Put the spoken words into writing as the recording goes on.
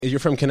You're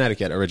from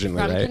Connecticut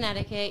originally, From right?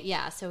 Connecticut,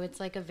 yeah. So it's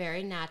like a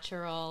very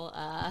natural,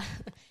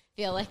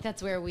 feel like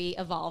that's where we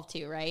evolved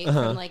to, right?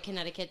 From like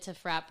Connecticut to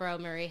Fratboro,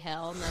 Murray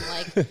Hill. And then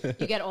like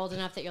you get old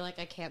enough that you're like,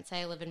 I can't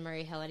say I live in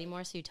Murray Hill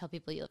anymore. So you tell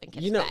people you live in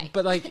Kips Bay.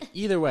 But like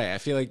either way, I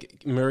feel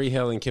like Murray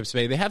Hill and Kips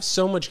Bay, they have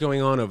so much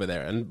going on over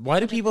there. And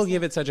why do people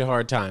give it such a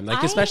hard time?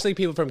 Like especially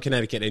people from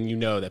Connecticut, and you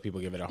know that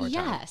people give it a hard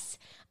time. Yes.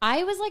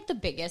 I was like the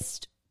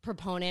biggest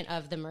proponent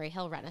of the Murray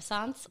Hill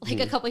Renaissance like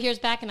a couple years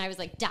back, and I was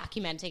like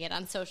documenting it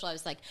on social. I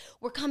was like,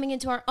 we're coming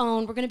into our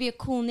own, we're going to be a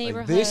cool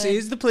neighborhood, This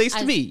is the place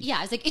to be.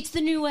 I was like, it's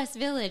the new West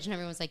Village, and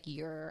everyone was like,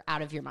 you're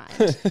out of your mind.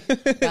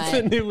 It's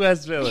the new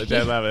West Village.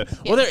 I love it.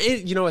 Well, there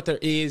is, you know what, there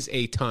is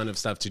a ton of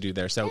stuff to do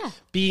there. So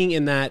being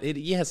in that,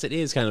 yes, it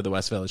is kind of the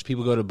West Village.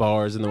 People go to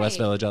bars in the West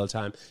Village all the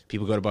time.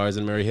 People go to bars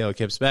in Murray Hill,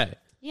 Kips Bay.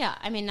 Yeah,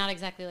 I mean, not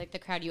exactly like the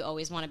crowd you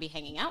always want to be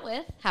hanging out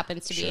with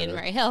happens to be in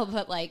Murray Hill,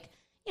 but like,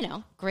 you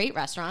know, great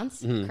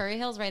restaurants. Curry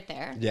Hill's right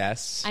there.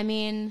 Yes. I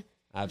mean,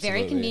 Absolutely.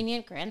 very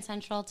convenient, Grand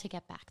Central to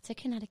get back to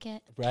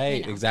Connecticut. Right,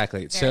 You know,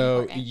 exactly.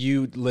 So important.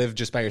 you live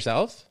just by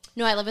yourself?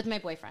 No, I live with my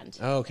boyfriend.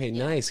 Oh, okay,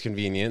 nice,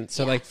 convenient.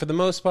 So like for the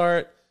most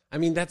part, I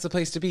mean, that's the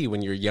place to be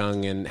when you're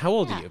young. And how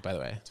old are you, by the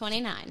way?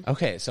 29.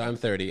 Okay, so I'm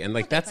 30, and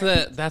like that's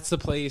the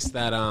place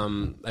that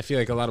I feel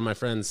like a lot of my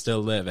friends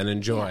still live and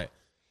enjoy.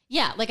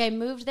 Yeah, like I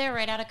moved there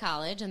right out of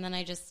college, and then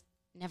I just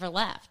never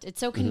left. It's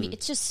so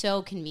It's just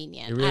so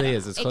convenient. It really I don't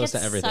is. know. It's close to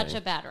gets everything. Such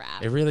a bad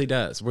rap. It really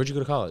does. Where'd you go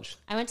to college?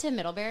 I went to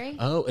Middlebury.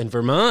 Oh, in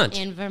Vermont.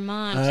 In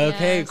Vermont.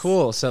 Okay, yes.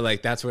 cool. So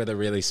like that's where the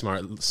really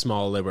smart,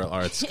 small liberal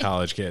arts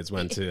college kids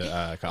went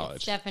to college.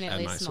 It's definitely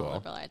at my small school.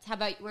 liberal arts. How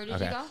about where did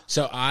Okay. you go?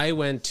 So I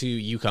went to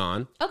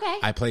UConn. Okay.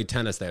 I played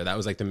tennis there. That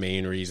was like the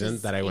main reason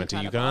that I went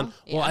incredible. to UConn.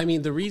 Yeah. Well, I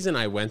mean, the reason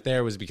I went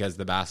there was because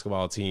the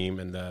basketball team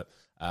and the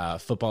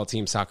football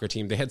team, soccer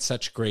team, they had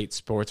such great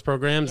sports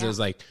programs. It was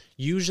like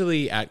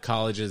usually at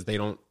colleges, they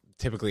don't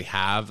typically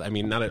have, I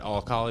mean, not at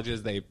all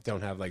colleges, they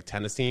don't have like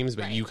tennis teams,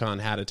 but UConn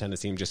had a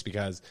tennis team just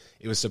because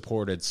it was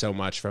supported so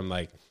much from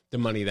like the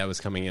money that was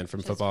coming in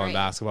from football and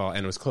basketball,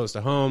 and it was close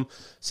to home.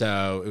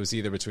 So it was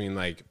either between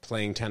like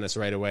playing tennis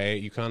right away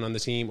at UConn on the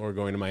team or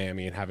going to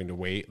Miami and having to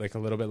wait like a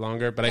little bit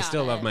longer. But I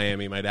still love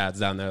Miami. My dad's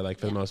down there like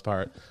for the most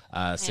part,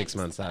 6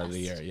 months out of the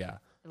year. Yeah.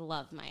 I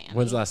love Miami.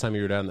 When's the last time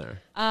you were down there?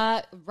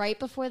 Right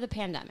before the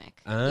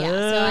pandemic. Oh, yeah,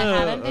 so I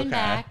haven't been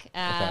back.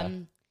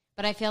 Okay.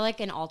 But I feel like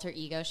an alter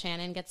ego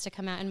Shannon gets to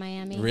come out in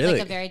Miami. Really?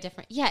 Like a very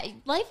different. Yeah,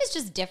 life is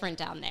just different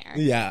down there.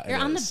 Yeah, you're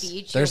it on is. the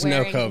beach. There's you're no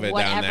wearing COVID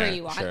whatever down there.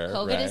 you want. Sure,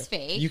 COVID right. is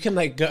fake. You can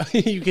like go.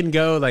 You can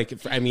go like.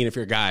 I mean, if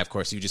you're a guy, of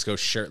course, you just go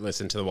shirtless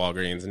into the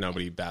Walgreens and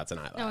nobody bats an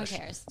eyelash. No one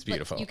cares. It's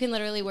beautiful. Like, you can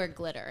literally wear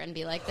glitter and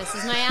be like, "This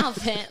is my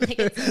outfit." Like,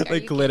 it's like,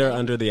 like glitter kidding?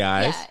 under the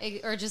eyes.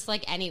 Yeah, or just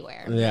like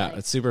anywhere. Yeah, Like,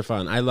 it's super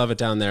fun. I love it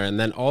down there. And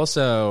then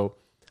also,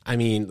 I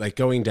mean, like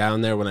going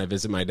down there when I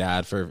visit my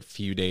dad for a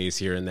few days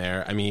here and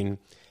there. I mean,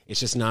 it's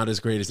just not as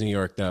great as New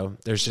York, though.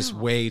 There's just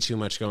way too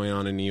much going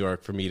on in New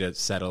York for me to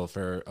settle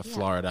for a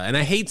Florida. And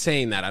I hate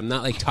saying that. I'm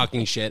not like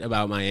talking shit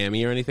about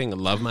Miami or anything. I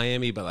love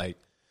Miami, but like,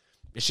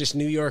 it's just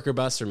New York or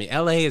bust for me.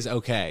 LA is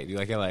okay. Do you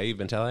like LA? You've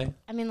been to LA?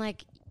 I mean,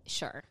 like,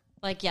 sure.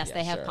 Like, yes,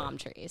 they have palm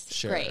trees.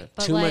 Sure. Great.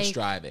 But Too like, much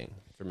driving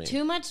for me.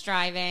 Too much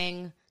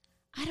driving.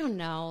 I don't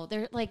know.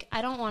 They're like,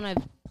 I don't want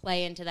to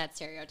play into that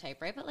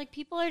stereotype, right? But like,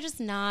 people are just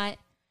not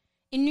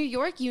in New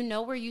York. You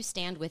know where you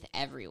stand with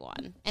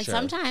everyone, and Sure.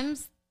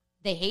 sometimes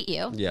they hate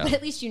you. Yeah. But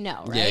at least you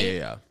know, right?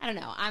 Yeah. I don't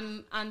know.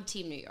 I'm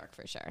Team New York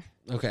for sure.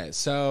 Okay,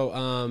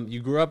 so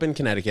you grew up in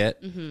Connecticut,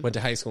 went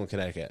to high school in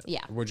Connecticut. Yeah.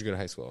 Where'd you go to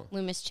high school?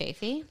 Loomis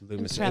Chaffee.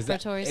 Loomis.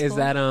 Preparatory Is school.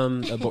 that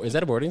is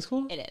that a boarding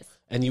school? It is.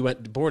 And you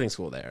went to boarding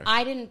school there?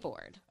 I didn't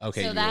board.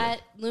 Okay, So you that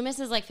Loomis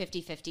is like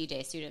 50-50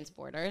 day students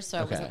boarders. So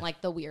I wasn't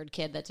like the weird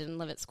kid that didn't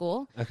live at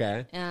school.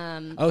 Okay.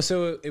 Um, Oh,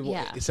 so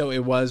yeah. so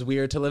it was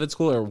weird to live at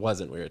school, or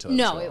wasn't weird to live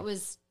at school? No, it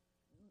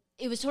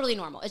was totally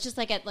normal. It's just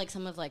like at like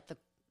some of like the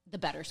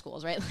better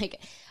schools, right?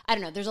 Like, I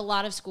don't know. There's a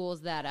lot of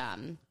schools that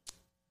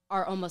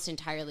are almost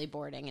entirely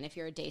boarding. And if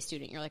you're a day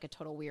student, you're like a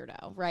total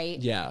weirdo, right?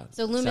 Yeah.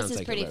 So Loomis Sounds is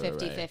like pretty it, right,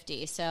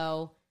 50-50.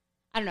 So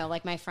I don't know.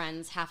 Like my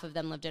friends, half of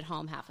them lived at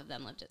home, half of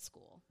them lived at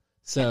school.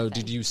 So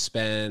did you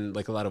spend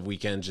like a lot of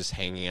weekends just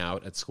hanging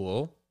out at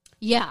school?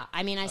 Yeah.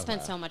 I mean, I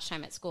spent so much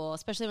time at school,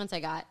 especially once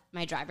I got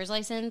my driver's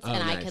license and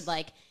I nice. could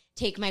like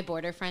take my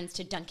boarder friends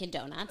to Dunkin'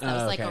 Donuts. That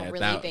was like okay. a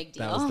really big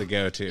deal. That was the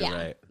go-to, yeah,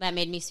 right? That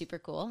made me super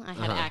cool. I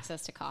had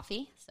access to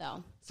coffee.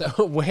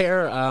 So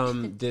where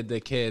did the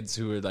kids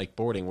who were like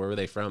boarding, where were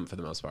they from for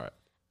the most part?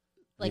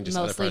 Like just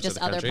other mostly parts of just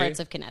the other country? parts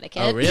of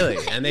Connecticut. Oh, really?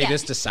 And they Yeah.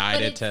 just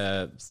decided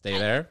to stay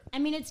there? I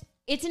mean,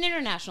 it's an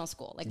international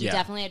school. Like we Yeah.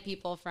 definitely had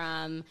people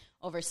from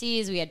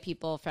overseas. We had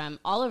people from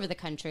all over the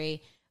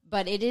country,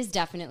 but it is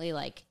definitely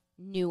like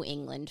New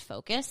England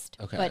focused,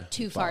 Okay. but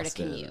too far to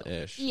commute.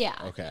 Boston-ish. Yeah.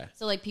 Okay.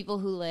 So like people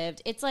who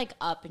lived, it's like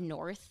up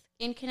north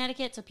in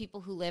Connecticut. So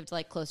people who lived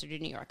like closer to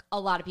New York. A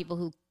lot of people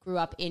who grew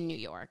up in New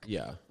York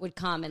Yeah. would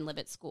come and live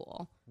at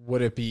school.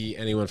 Would it be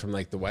anyone from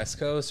like the West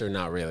Coast or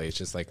not really? It's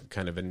just like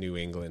kind of a New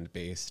England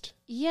based.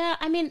 Yeah,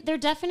 I mean, there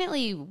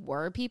definitely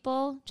were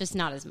people, just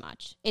not as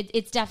much.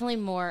 It's definitely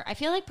more, I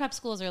feel like prep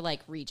schools are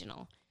like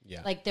regional.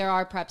 Yeah. Like there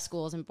are prep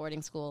schools and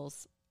boarding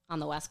schools on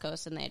the West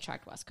Coast, and they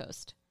attract West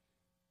Coast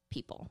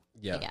people,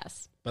 I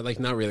guess. But like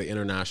not really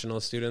international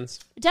students?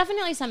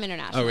 Definitely some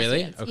international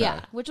students. Okay.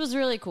 Yeah, which was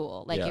really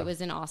cool. Like it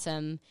was an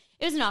awesome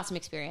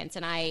experience.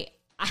 And I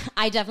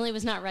definitely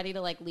was not ready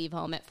to like leave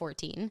home at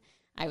 14.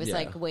 I was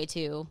like way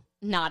too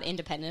not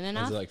independent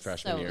enough. Was it like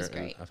freshman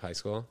year of high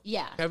school?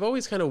 Yeah. I've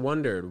always kind of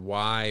wondered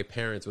why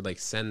parents would like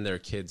send their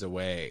kids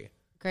away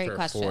for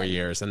question. 4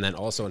 years, and then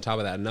also on top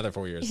of that, another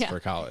 4 years for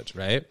college,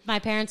 right? My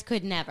parents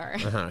could never.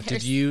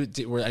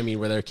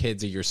 Were there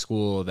kids at your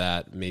school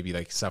that maybe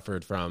like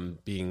suffered from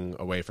being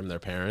away from their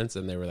parents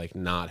and they were like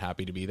not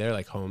happy to be there,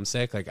 like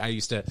homesick? Like I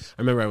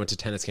remember I went to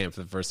tennis camp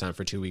for the first time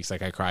for 2 weeks.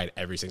 Like I cried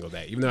every single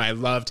day, even though I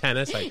love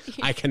tennis. Like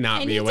I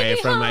cannot be away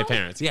from my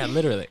parents. Yeah,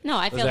 literally. No,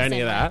 I feel Was there any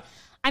of that?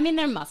 I mean,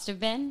 there must have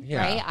been,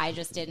 right? I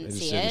just didn't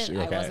see it.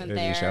 I wasn't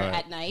there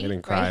at night. I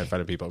didn't cry in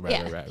front of people.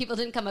 Right. People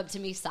didn't come up to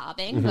me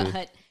sobbing,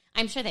 but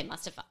I'm sure they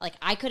must have. Like,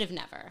 I could have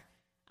never.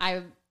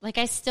 I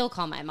still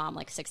call my mom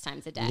like 6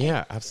 times a day.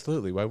 Yeah,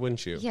 absolutely. Why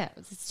wouldn't you? Yeah,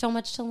 there's so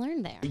much to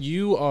learn there.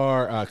 You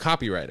are a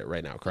copywriter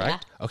right now,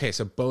 correct? Yeah. Okay,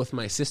 so both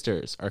my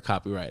sisters are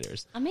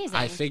copywriters. Amazing.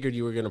 I figured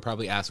you were going to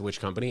probably ask which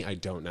company. I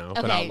don't know,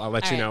 but Okay, I'll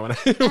let you know all when I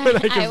can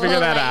figure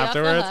that out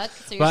afterwards. Hook,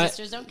 so your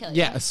sisters don't kill you.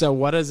 Yeah. So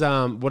what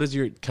does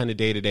your kind of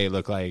day-to-day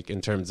look like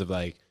in terms of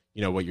like,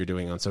 you know, what you're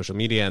doing on social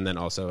media, and then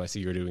also I see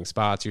you're doing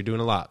spots. You're doing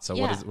a lot. So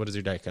what does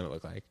your day kind of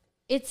look like?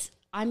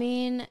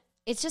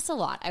 It's just a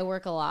lot. I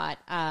work a lot.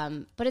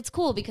 But it's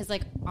cool because,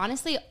 like,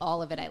 honestly,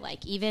 all of it I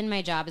like. Even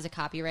my job as a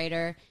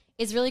copywriter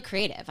is really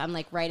creative. I'm,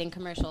 like, writing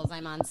commercials.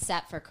 I'm on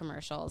set for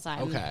commercials.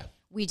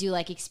 We do,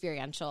 like,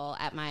 experiential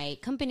at my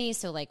company.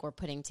 So, like, we're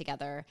putting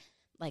together,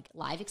 like,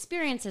 live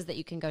experiences that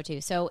you can go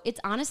to. So it's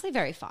honestly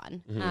very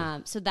fun.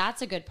 Mm-hmm. So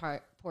that's a good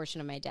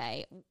portion of my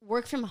day.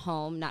 Work from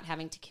home, not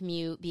having to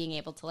commute, being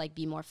able to, like,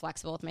 be more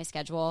flexible with my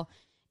schedule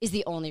is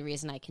the only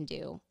reason I can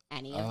do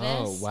any of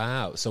this. Oh,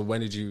 wow. So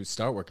when did you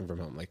start working from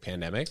home? Like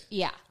pandemic?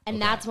 Yeah.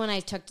 And that's when I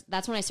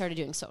started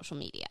doing social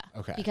media.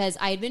 Okay. Because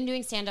I had been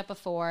doing stand-up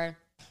before,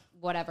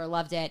 whatever,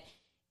 loved it.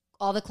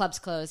 All the clubs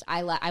closed.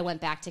 I went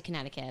back to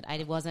Connecticut.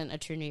 I wasn't a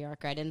true New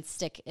Yorker. I didn't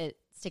stick it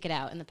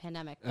out in the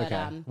pandemic. But,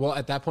 okay. Well,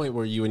 at that point,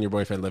 were you and your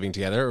boyfriend living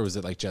together, or was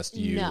it like just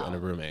you and a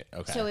roommate?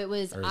 Okay. So it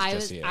was, I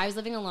was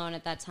living alone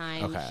at that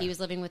time. Okay. He was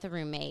living with a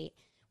roommate.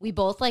 We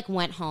both like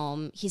went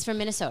home. He's from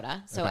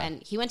Minnesota. So,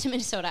 and he went to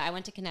Minnesota. I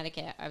went to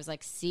Connecticut. I was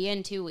like, see you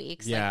in 2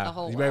 weeks. Yeah. Like the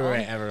whole world.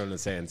 Right. Everyone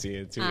was saying, see you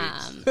in 2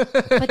 weeks.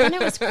 But then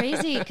it was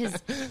crazy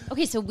because,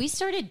 so we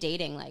started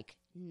dating like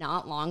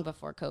not long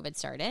before COVID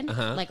started.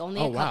 Like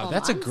only a couple months.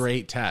 That's a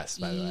great test,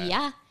 by the way.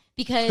 Yeah.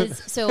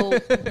 Because so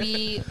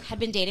we had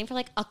been dating for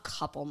like a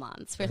couple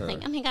months. We're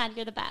thinking, oh my God,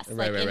 you're the best.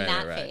 Like in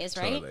that phase,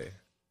 right? Totally.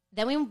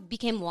 Then we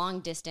became long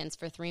distance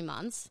for 3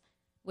 months,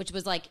 which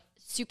was like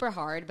super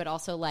hard, but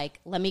also like,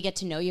 let me get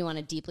to know you on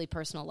a deeply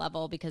personal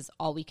level because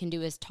all we can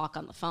do is talk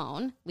on the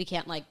phone. We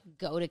can't like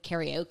go to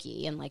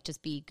karaoke and like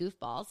just be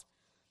goofballs.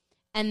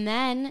 And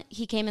then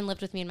he came and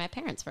lived with me and my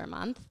parents for a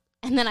month.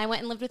 And then I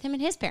went and lived with him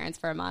and his parents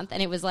for a month.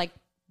 And it was like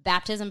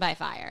baptism by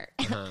fire.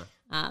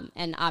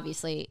 And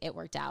obviously it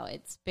worked out.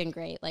 It's been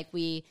great. Like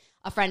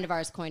a friend of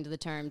ours coined the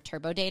term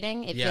turbo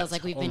dating. It feels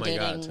like we've been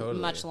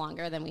dating much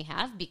longer than we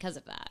have because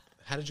of that.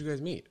 How did you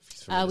guys meet?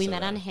 We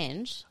met on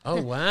Hinge.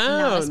 Oh,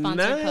 wow.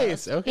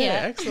 Nice. Post. Okay,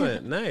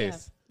 excellent. Nice. Yeah.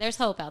 There's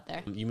hope out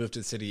there. You moved to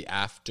the city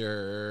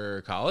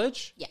after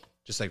college? Yeah.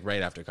 Just like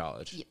right after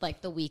college?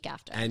 Like the week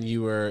after. And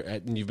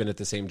you've been at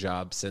the same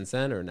job since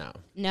then or no?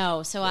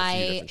 No. So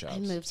I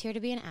moved here to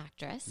be an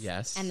actress.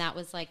 Yes. And that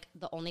was like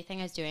the only thing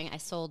I was doing. I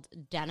sold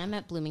denim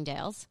at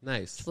Bloomingdale's.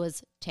 Nice. Which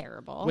was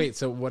terrible. Wait,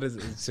 so what is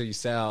it? So you're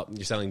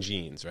selling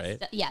jeans,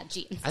 right? Yeah,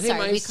 jeans. I think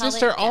my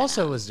sister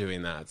also was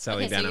doing that,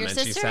 selling denim, and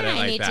she said it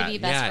like that. To be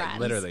best friends.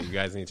 Literally, you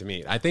guys need to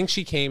meet. I think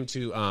she came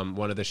to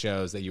one of the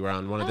shows that you were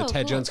on, one of the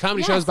Ted Jones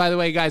comedy shows. By the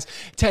way, guys,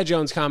 Ted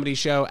Jones comedy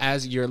show.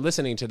 As you're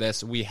listening to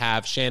this, we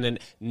have Shannon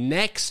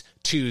next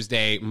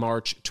Tuesday,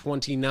 March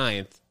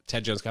 29th.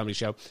 Ted Jones Comedy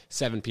Show,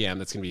 7 p.m.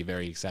 That's going to be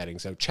very exciting.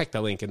 So check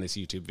the link in this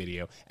YouTube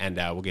video, and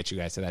we'll get you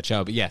guys to that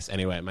show. But yes,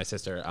 anyway, my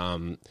sister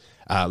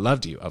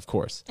loved you, of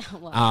course.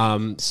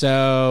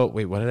 So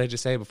wait, what did I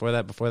just say before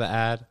that? Before the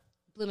ad?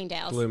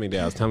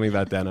 Bloomingdale's. Tell me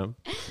about denim.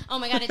 Oh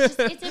my God,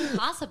 it's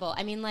impossible.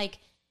 I mean, like,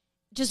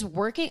 just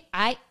working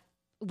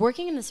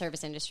in the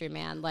service industry,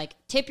 man. Like,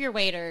 tip your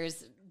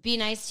waiters, be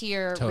nice to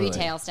your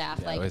retail staff.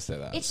 Yeah, like, I always say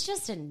that. It's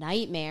just a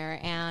nightmare,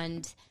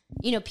 and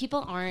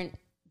people aren't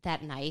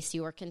that nice.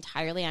 You work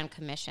entirely on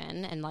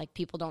commission, and like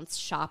people don't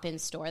shop in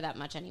store that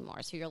much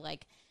anymore. So you're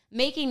like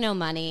making no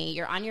money.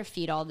 You're on your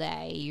feet all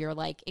day. You're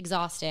like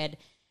exhausted.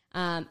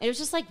 It was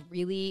just like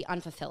really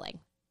unfulfilling,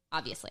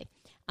 obviously.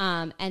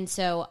 And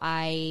so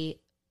and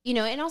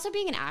also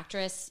being an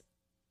actress,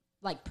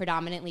 like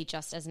predominantly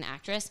just as an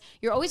actress,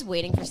 you're always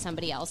waiting for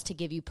somebody else to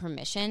give you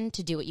permission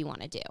to do what you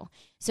want to do.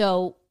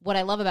 So what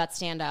I love about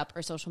stand-up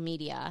or social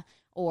media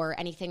or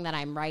anything that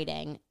I'm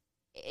writing,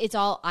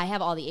 I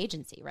have all the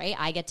agency, right?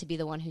 I get to be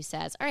the one who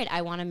says, all right,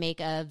 I want to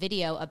make a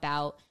video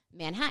about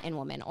Manhattan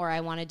Woman, or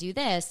I want to do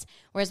this.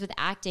 Whereas with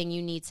acting,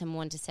 you need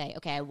someone to say,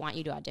 okay, I want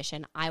you to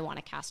audition. I want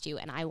to cast you,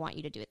 and I want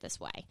you to do it this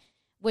way.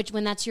 Which,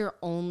 when that's your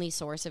only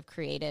source of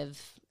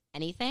creative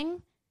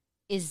anything,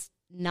 is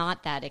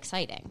not that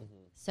exciting.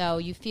 Mm-hmm. So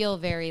you feel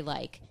very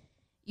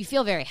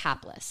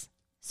hapless.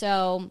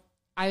 So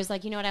I was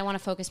like, you know what? I want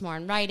to focus more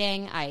on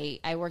writing.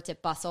 I worked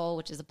at Bustle,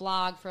 which is a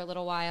blog, for a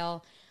little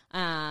while.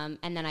 And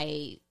then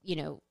I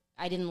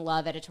didn't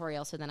love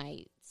editorial, so then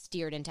I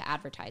steered into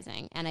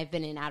advertising. And I've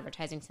been in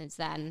advertising since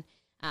then,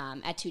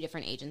 at 2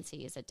 different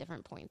agencies at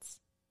different points.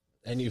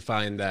 And you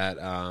find that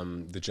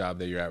the job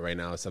that you're at right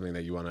now is something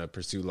that you want to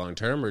pursue long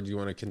term, or do you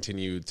want to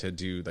continue to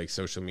do like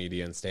social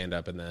media and stand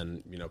up and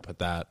then, put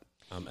that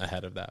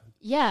ahead of that?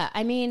 Yeah,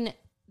 I mean,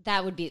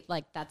 that would be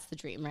like, that's the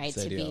dream, right?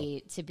 To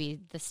be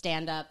the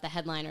stand up, the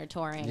headliner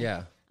touring.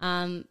 Yeah.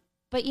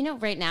 But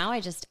right now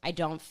I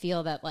don't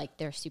feel that like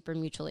they're super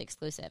mutually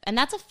exclusive. And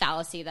that's a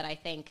fallacy that I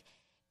think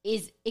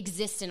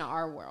exists in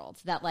our world,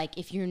 that like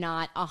if you're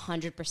not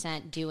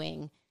 100%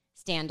 doing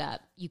stand up,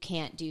 you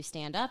can't do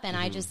stand up. And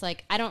mm-hmm.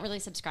 I don't really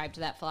subscribe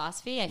to that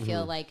philosophy. I feel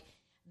mm-hmm. like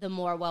the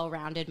more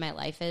well-rounded my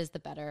life is, the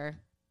better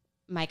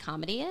my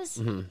comedy is.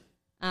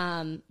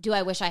 Mm-hmm. Do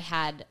I wish I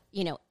had,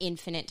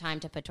 infinite time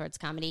to put towards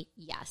comedy?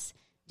 Yes.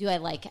 Do I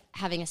like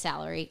having a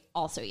salary?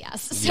 Also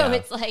yes. So yeah.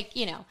 It's like,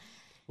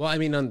 Well, I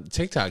mean, on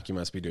TikTok, you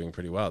must be doing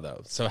pretty well,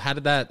 though. So how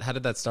did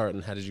that start,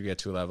 and how did you get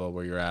to a level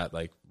where you're at,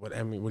 like, what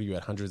are you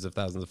at, hundreds of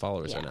thousands of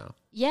followers right now?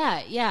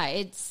 Yeah.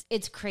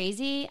 It's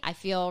crazy. I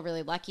feel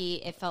really lucky.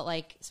 It felt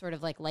like sort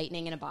of like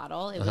lightning in a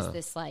bottle. It was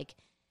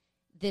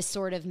this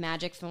sort of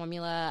magic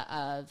formula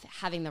of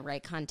having the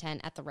right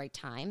content at the right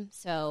time.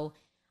 So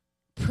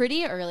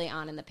pretty early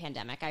on in the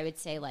pandemic, I would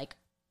say like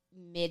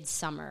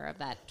mid-summer of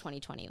that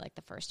 2020, like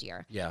the first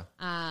year. Yeah.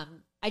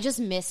 I just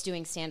miss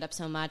doing stand-up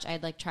so much.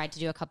 I'd like tried to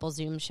do a couple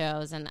Zoom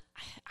shows, and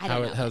I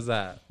don't know. How's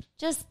that?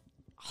 Just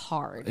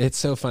hard. It's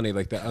so funny.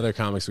 Like the other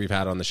comics we've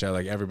had on the show,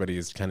 like everybody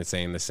is kind of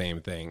saying the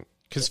same thing.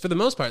 Because for the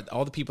most part,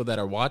 all the people that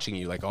are watching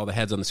you, like all the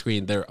heads on the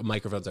screen, their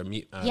microphones are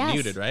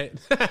muted, right?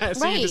 So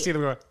right. You just see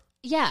them go.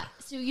 Yeah,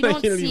 so you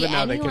don't see even know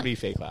anyone. They could be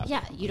fake laughing.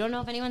 Yeah, you don't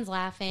know if anyone's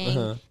laughing.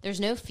 Uh-huh. There's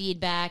no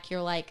feedback.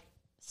 You're like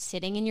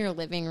sitting in your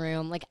living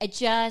room. Like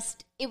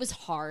it was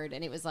hard,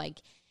 and it was like,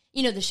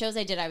 the shows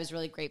I did, I was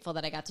really grateful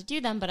that I got to do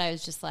them, but I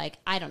was just like,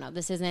 I don't know,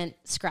 this isn't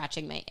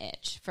scratching my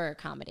itch for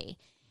comedy.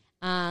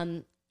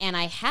 And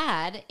I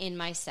had in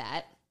my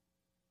set,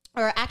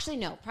 or actually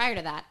no, prior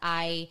to that,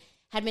 I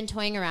had been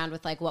toying around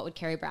with like, what would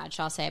Carrie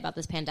Bradshaw say about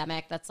this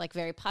pandemic? That's like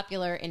very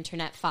popular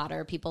internet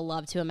fodder. People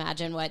love to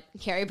imagine what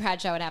Carrie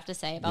Bradshaw would have to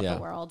say about the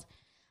world.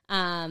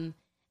 And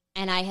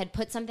I had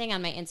put something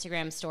on my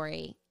Instagram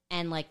story,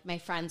 and like my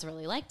friends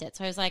really liked it.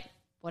 So I was like,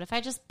 what if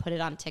I just put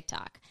it on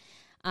TikTok?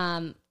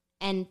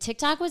 And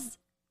TikTok was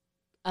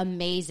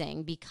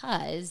amazing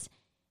because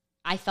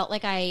I felt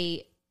like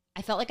I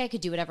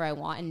could do whatever I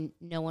want, and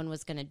no one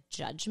was going to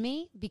judge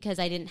me because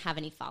I didn't have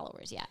any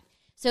followers yet.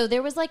 So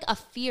there was like a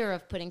fear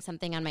of putting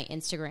something on my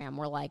Instagram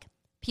where like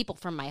people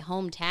from my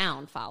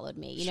hometown followed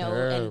me,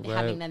 and right.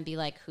 having them be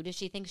like, who does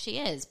she think she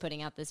is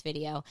putting out this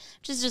video?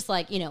 Which is just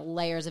like,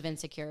 layers of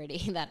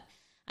insecurity that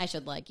I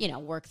should like,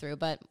 work through,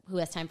 but who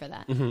has time for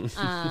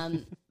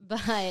that?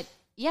 But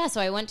yeah,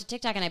 so I went to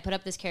TikTok and I put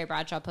up this Carrie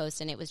Bradshaw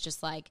post, and it was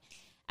just like,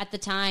 at the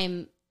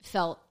time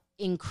felt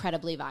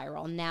incredibly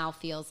viral. Now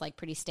feels like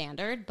pretty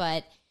standard,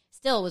 but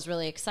still was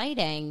really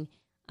exciting.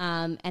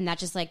 And that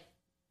just like,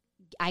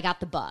 I got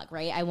the bug,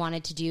 right? I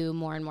wanted to do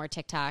more and more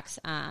TikToks.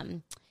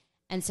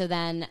 And so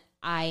then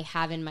I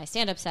have in my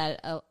stand-up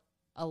set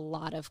a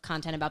lot of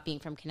content about being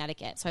from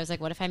Connecticut. So I was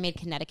like, what if I made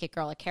Connecticut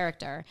Girl a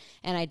character?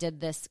 And I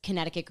did this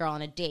Connecticut Girl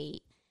on a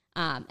date.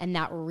 And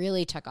that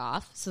really took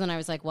off. So then I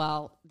was like,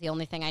 well, the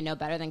only thing I know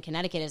better than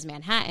Connecticut is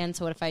Manhattan.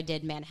 So what if I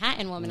did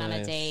Manhattan Woman on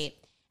a date?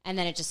 And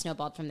then it just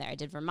snowballed from there. I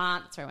did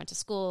Vermont. That's where I went to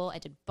school. I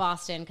did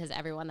Boston because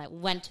everyone that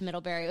went to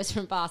Middlebury was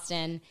from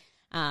Boston.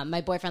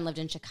 My boyfriend lived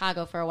in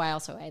Chicago for a while.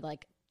 So I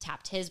like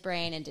tapped his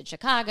brain and did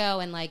Chicago.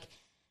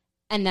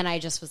 And then I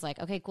just was like,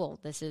 okay, cool.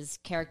 This is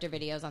character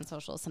videos on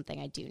social is something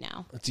I do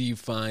now. Do you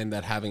find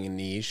that having a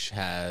niche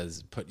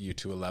has put you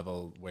to a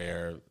level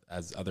where,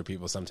 as other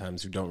people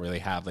sometimes who don't really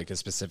have like a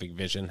specific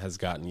vision, has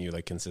gotten you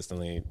like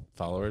consistently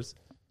followers?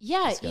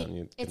 Yeah,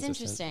 it's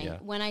interesting. Yeah.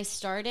 When I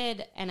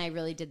started and I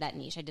really did that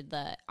niche, I did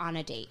the on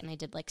a date, and I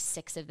did like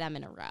 6 of them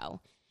in a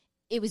row.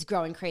 It was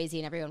growing crazy,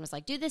 and everyone was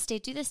like, do this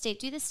date, do this date,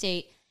 do this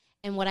date.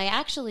 And what I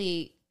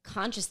actually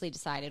consciously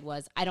decided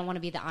was, I don't want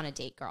to be the on a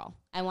date girl.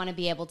 I want to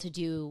be able to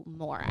do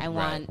more. I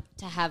want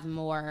to have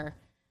more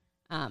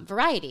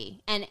variety.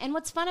 And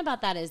what's fun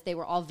about that is they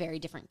were all very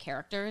different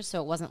characters.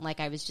 So it wasn't like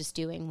I was just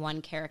doing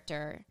one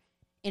character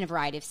in a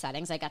variety of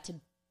settings. I got to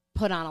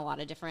put on a lot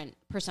of different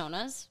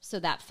personas. So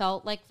that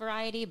felt like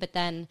variety. But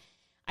then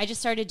I just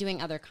started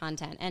doing other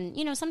content. And,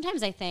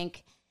 sometimes I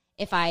think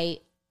if I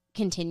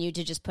continue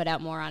to just put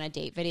out more on a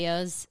date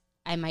videos,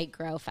 I might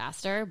grow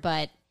faster.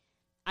 But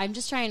I'm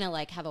just trying to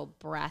like have a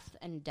breadth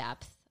and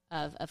depth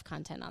of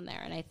content on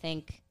there. And I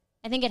think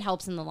I think it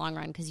helps in the long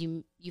run because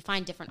you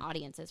find different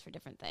audiences for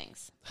different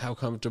things. How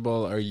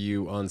comfortable are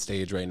you on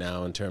stage right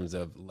now in terms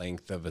of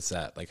length of a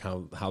set? Like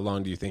how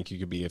long do you think you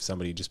could be if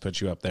somebody just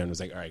put you up there and was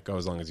like, all right, go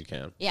as long as you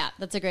can? Yeah,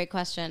 that's a great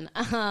question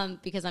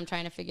because I'm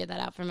trying to figure that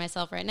out for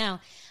myself right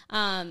now.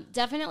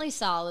 Definitely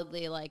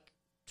solidly like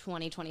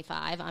 20,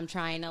 25. I'm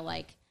trying to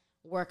like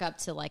work up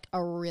to like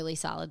a really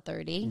solid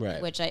 30,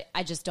 right. which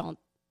I just don't.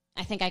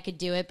 I think I could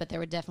do it, but there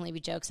would definitely be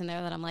jokes in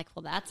there that I'm like,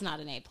 well, that's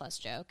not an A+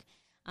 joke.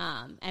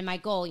 And my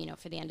goal,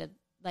 for the end of,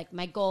 like,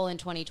 my goal in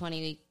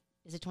 2020,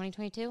 is it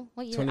 2022?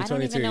 What year? I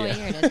don't even know what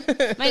year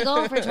it is. My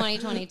goal for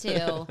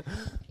 2022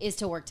 is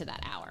to work to that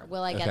hour.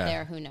 Will I get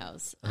there? Who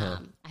knows? I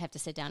have to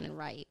sit down and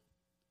write,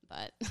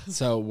 but.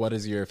 So what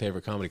is your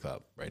favorite comedy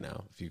club right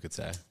now, if you could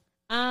say?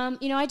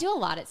 I do a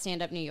lot at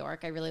Stand Up New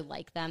York. I really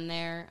like them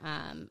there.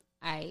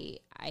 I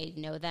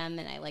know them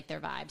and I like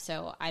their vibe.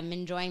 So I'm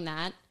enjoying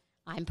that.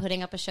 I'm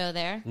putting up a show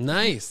there.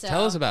 Nice. So,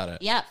 tell us about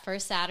it. Yeah,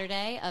 first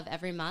Saturday of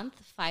every month,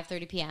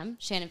 5:30 p.m.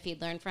 Shannon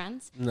Fiedler and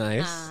Friends.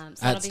 Nice.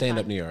 So at Stand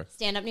Up New York.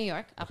 Stand Up New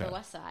York, Upper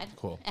West Side.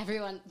 Cool.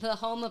 Everyone, the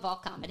home of all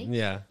comedy.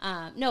 Yeah.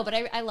 No, but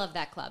I love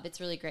that club.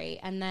 It's really great.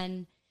 And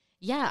then,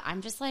 yeah,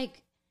 I'm just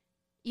like,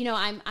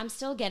 I'm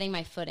still getting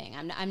my footing.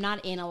 I'm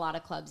not in a lot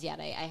of clubs yet.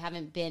 I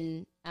haven't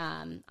been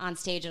on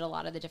stage at a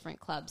lot of the different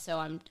clubs. So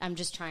I'm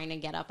just trying to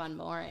get up on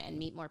more and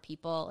meet more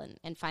people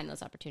and find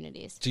those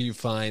opportunities. Do you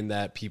find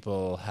that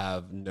people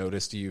have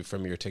noticed you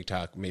from your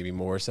TikTok maybe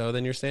more so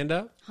than your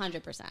stand-up?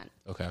 100%.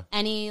 Okay.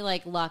 Any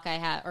like luck I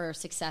have or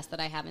success that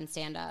I have in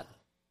stand-up,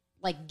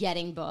 like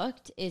getting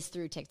booked, is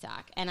through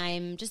TikTok. And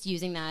I'm just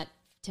using that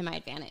to my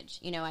advantage.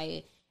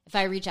 If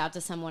I reach out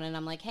to someone and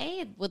I'm like,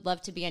 hey, would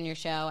love to be on your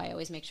show, I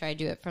always make sure I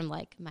do it from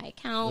like my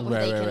account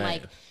where they can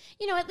like,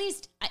 at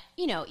least,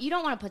 you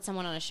don't want to put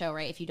someone on a show,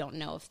 right, if you don't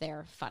know if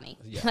they're funny.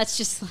 Yeah. That's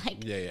just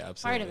like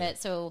part of it.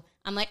 So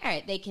I'm like, all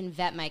right, they can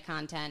vet my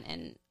content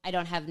and I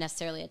don't have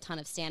necessarily a ton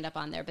of stand-up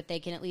on there, but they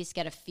can at least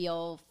get a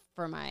feel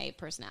for my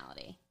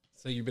personality.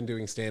 So you've been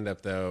doing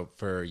stand-up, though,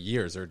 for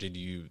years, or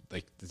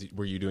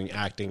were you doing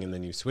acting and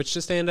then you switched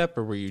to stand-up,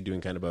 or were you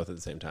doing kind of both at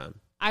the same time?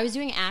 I was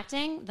doing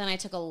acting, then I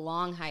took a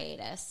long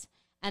hiatus,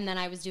 and then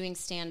I was doing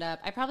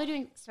stand-up. I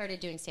probably started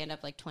doing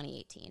stand-up like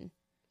 2018.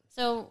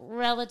 So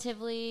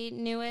relatively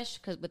newish,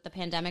 because with the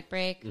pandemic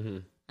break.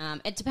 Mm-hmm.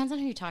 It depends on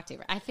who you talk to.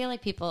 I feel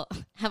like people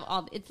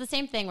have it's the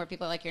same thing where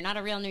people are like, you're not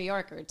a real New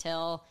Yorker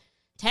till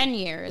 10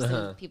 years,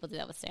 and people do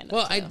that with stand-up.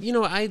 Well,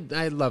 too.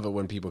 I love it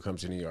when people come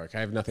to New York.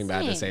 I have nothing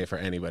bad to say for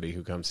anybody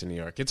who comes to New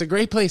York. It's a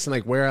great place, and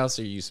like, where else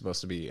are you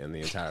supposed to be in the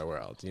entire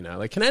world?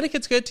 Like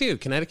Connecticut's good too.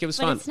 Connecticut was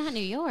fun. But it's not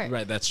New York,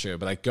 right? That's true.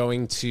 But like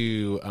going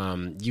to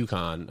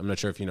UConn, I'm not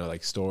sure if you know,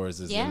 like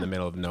Stores is in the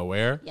middle of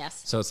nowhere.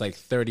 Yes. So it's like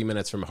 30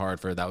 minutes from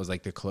Hartford. That was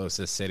like the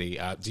closest city.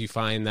 Do you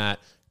find that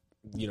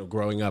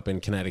growing up in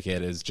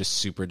Connecticut is just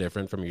super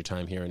different from your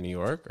time here in New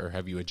York, or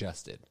have you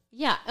adjusted?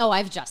 Yeah. Oh,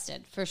 I've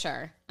adjusted for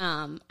sure.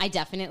 I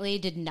definitely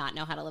did not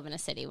know how to live in a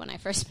city when I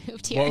first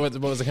moved here.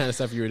 What was the kind of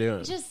stuff you were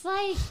doing? Just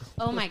like,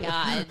 oh my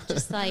God,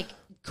 just like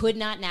could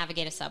not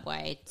navigate a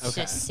subway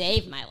to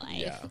save my life.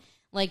 Yeah.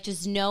 Like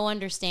just no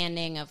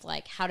understanding of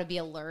like how to be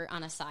alert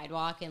on a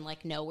sidewalk and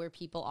like know where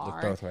people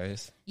are. Look both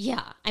ways.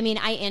 Yeah. I mean,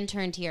 I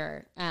interned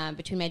here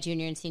between my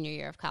junior and senior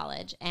year of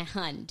college,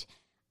 and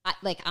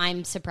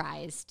I'm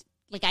surprised.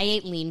 Like, I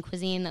ate lean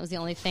cuisine. That was the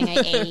only thing I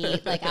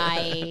ate. Like,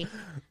 I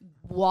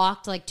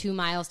walked, 2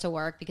 miles to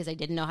work because I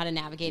didn't know how to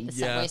navigate the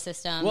subway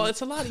system. Well,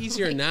 it's a lot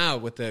easier now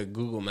with the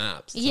Google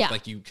Maps. Yeah.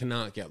 Like, you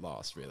cannot get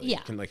lost, really. Yeah.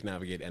 You can,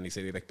 navigate any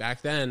city. Like,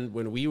 back then,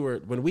 when we were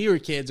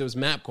kids, it was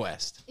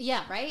MapQuest.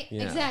 Yeah, right?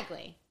 Yeah.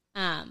 Exactly.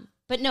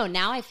 But no,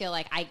 now I feel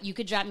like you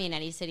could drop me in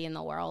any city in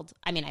the world.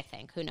 I mean, I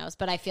think. Who knows?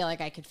 But I feel like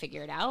I could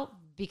figure it out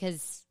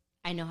because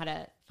I know how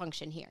to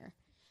function here.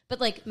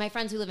 But, my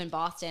friends who live in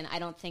Boston, I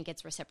don't think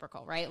it's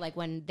reciprocal, right? Like,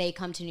 when they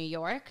come to New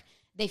York,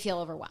 they feel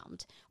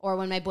overwhelmed. Or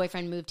when my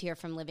boyfriend moved here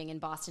from living in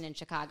Boston and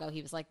Chicago,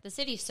 he was like, the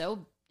city's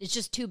it's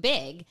just too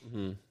big.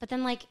 Mm-hmm. But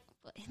then,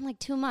 in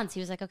 2 months,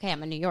 he was like, okay,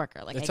 I'm a New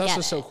Yorker. Like, it's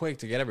also so quick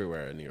to get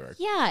everywhere in New York.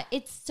 Yeah,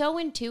 it's so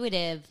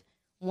intuitive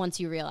once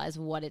you realize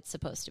what it's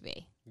supposed to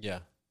be.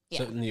 Yeah.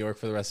 So, New York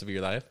for the rest of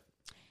your life?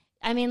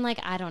 I mean,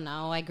 I don't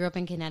know. I grew up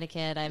in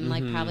Connecticut. I'm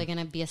probably going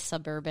to be a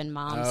suburban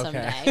mom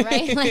someday,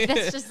 right?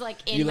 That's just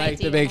in you my like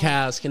the big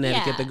house,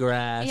 Connecticut, the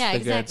grass, the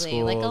exactly. good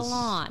schools. Like a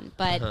lawn.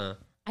 But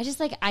I just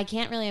I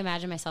can't really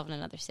imagine myself in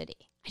another city.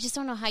 I just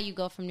don't know how you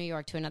go from New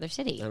York to another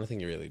city. I don't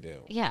think you really do.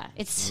 Yeah,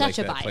 it's such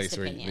a biased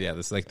opinion.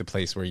 This is the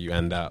place where you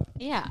end up.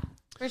 Yeah,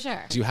 for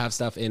sure. Do you have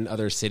stuff in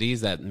other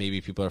cities that maybe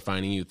people are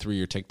finding you through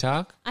your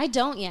TikTok? I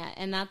don't yet,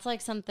 and that's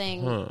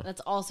something that's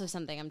also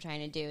something I'm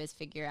trying to do is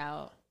figure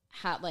out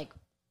how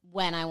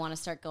when I want to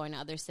start going to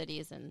other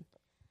cities. And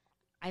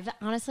I've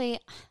honestly,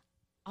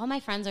 all my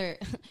friends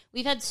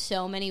we've had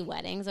so many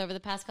weddings over the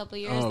past couple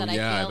of years that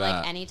I feel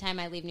like anytime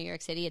I leave New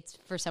York City, it's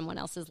for someone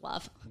else's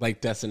love.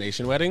 Like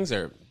destination weddings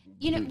or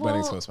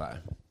weddings close by?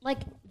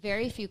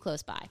 Very few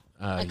close by.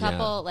 A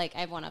couple, I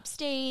have one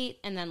upstate,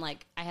 and then I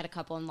had a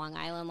couple in Long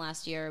Island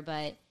last year,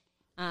 but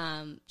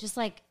just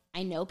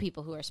I know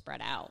people who are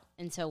spread out.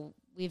 And so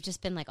we've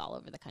just been like all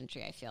over the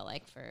country. I feel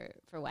like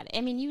for wedding.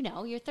 I mean,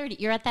 you're 30.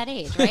 You're at that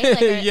age, right?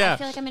 Like, yeah. I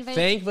feel like I'm invited.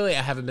 Thankfully,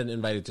 I haven't been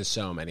invited to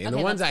so many, and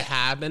the ones I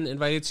have been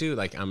invited to,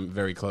 like I'm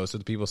very close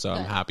with people, so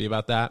I'm happy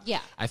about that. Yeah.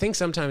 I think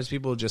sometimes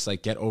people just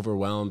like get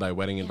overwhelmed by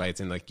wedding invites,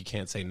 and like you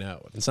can't say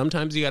no. And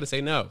sometimes you got to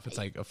say no if it's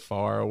like a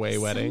far away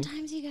wedding.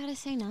 Sometimes you gotta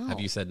say no. Have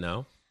you said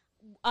no?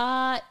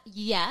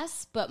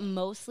 Yes, but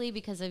mostly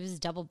because I was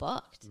double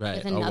booked Right.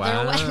 with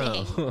another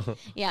wedding.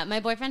 Yeah, my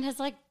boyfriend has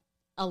like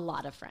a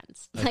lot of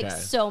friends, like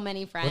so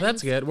many friends. Well,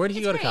 that's good. Where did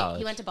he go to college?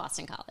 He went to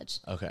Boston College.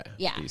 Okay.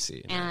 Yeah.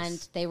 BC. Nice.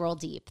 And they roll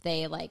deep.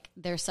 They're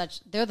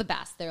the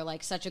best. They're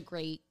like such a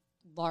great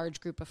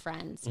large group of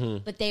friends,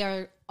 but they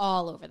are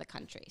all over the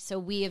country. So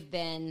we have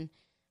been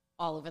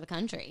all over the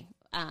country,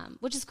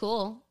 which is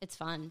cool. It's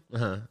fun.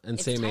 And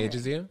It's same age tiring.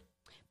 as you?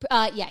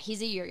 Yeah,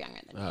 he's a year younger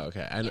than me. Oh,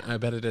 okay. I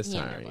bet it is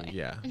tiring. boy.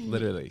 Yeah,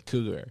 literally.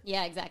 Cougar.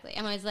 Yeah, exactly.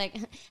 I'm always like,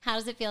 how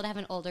does it feel to have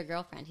an older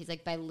girlfriend? He's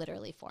like, by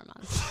literally 4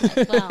 months.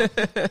 Like,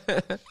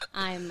 well,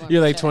 I'm more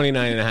You're like mature.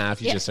 29 and a half.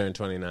 You Yeah. just turned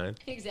 29.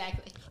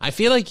 Exactly. I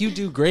feel like you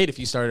do great if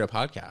you started a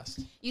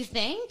podcast. You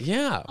think?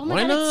 Yeah. Oh my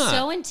why God, not? it's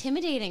so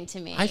intimidating to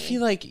me. I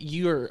feel like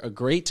you're a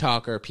great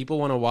talker. People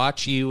want to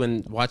watch you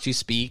and watch you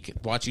speak,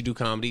 watch you do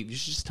comedy. You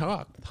should just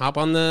talk. Hop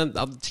on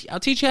I'll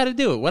teach you how to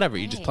do it. Whatever.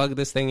 You just Right. plug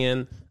this thing in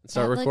and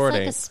start that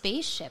recording. looks like a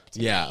spaceship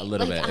to Yeah, me. a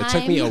little Like, bit.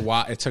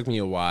 It took me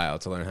a while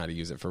to learn how to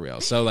use it for real.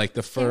 So like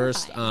the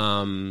first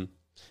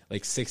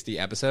like 60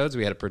 episodes,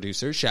 we had a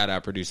producer, shout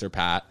out producer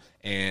Pat,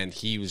 and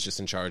he was just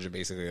in charge of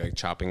basically like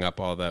chopping up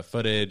all the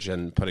footage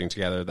and putting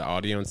together the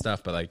audio and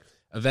stuff. But like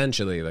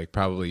eventually, like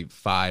probably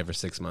 5 or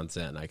 6 months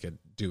in, I could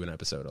do an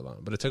episode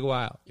alone. But it took a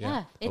while.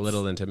 Yeah, a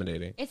little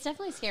intimidating. It's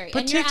definitely scary.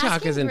 But and you're TikTok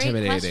asking is great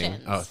intimidating.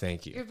 questions. Oh,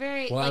 thank you. You're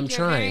very well. like, I'm you're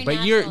trying, very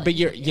but you're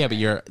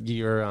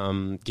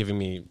natural. giving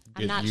me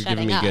I'm not you're shutting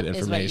giving me up, good is what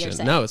you're information.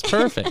 saying. No, it's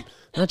perfect.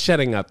 Not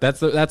shutting up. That's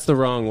the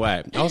wrong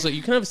way. Also,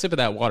 you can have a sip of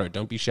that water.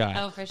 Don't be shy.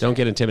 Oh, for sure. Don't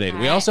get intimidated.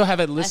 All We right. also have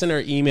a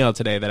listener email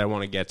today that I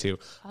want to get to.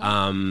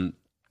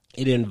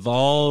 It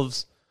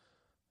involves.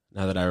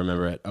 Now that I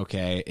remember it,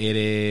 okay, it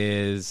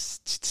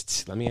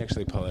is. Let me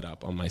actually pull it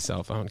up on my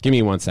cell phone. Give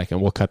me 1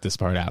 second. We'll cut this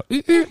part out.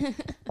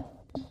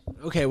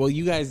 Okay, well,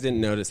 you guys didn't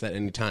notice that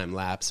any time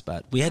lapsed,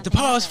 but we had to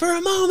pause for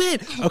a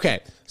moment. Okay,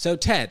 so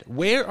Ted,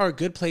 where are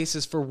good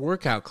places for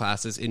workout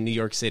classes in New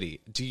York City?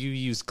 Do you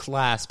use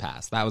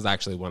ClassPass? That was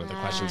actually one of the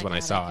questions when I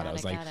saw it. I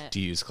was like, do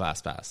you use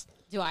ClassPass?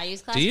 Do I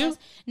use ClassPass? Do you?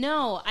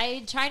 No,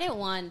 I tried it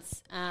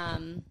once.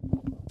 And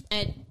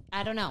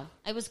I don't know.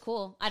 It was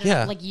cool. I don't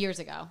Yeah. know, like years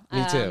ago.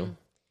 Me too.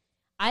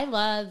 I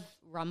love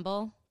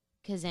Rumble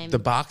because I'm The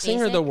boxing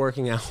or the basic.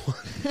 working out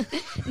one?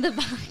 The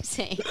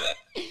boxing.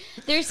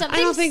 There's something.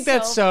 I don't think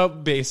that's so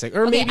basic.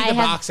 Or maybe the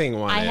boxing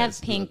one I have is.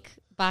 pink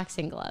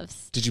boxing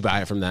gloves. Did you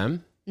buy it from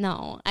them?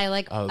 No, I Oh, I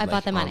like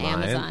bought them on online?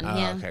 Amazon. Oh,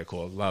 Yeah. okay,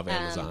 cool. Love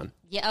Amazon.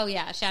 Yeah. Oh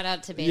yeah. Shout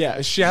out to Basic.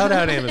 Yeah, shout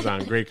out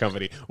Amazon, great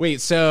company.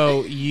 Wait,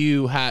 so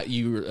you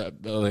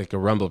like a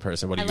Rumble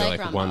person? What do I you go like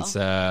like Rumble.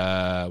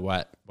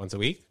 once a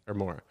week or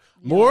more?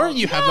 More?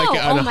 You have like No.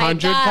 an Oh my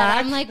 100 God,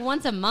 pack? I'm like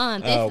once a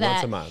month. Oh, if that.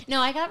 once a month.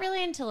 No, I got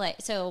really into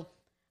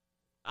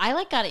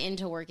I got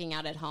into working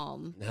out at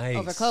home Nice.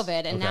 over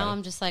COVID, and now Okay.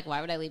 I'm just like,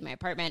 why would I leave my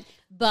apartment?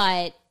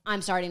 But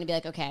I'm starting to be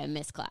like, okay, I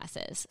miss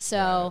classes.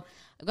 So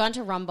I've gone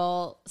to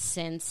Rumble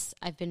since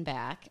I've been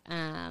back.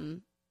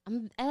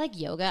 I like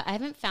yoga. I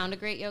haven't found a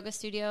great yoga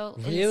studio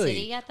in the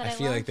city yet that I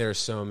feel love. like there are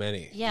so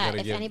many. You Yeah, gotta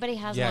if anybody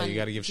has yeah, one, you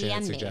got to give Shannon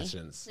DM me,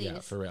 suggestions. Yeah,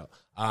 please. for real.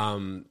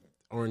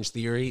 Orange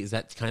Theory, is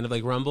that kind of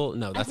like Rumble?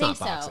 No, I that's think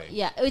not boxing. so.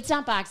 Yeah, it's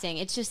not boxing.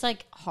 It's just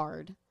like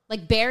hard.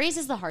 Like Barry's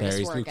is the hardest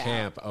Barry's Boot workout.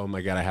 Camp. Oh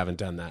my God, I haven't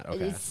done that.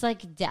 Okay. It's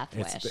like death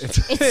wish.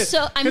 It's It's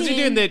so. I mean, because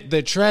you're doing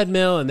the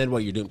treadmill and then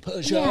what you're doing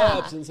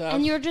push-ups and stuff.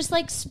 and you're just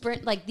like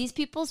sprint. Like these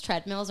people's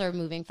treadmills are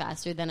moving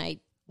faster than I.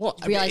 well,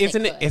 realize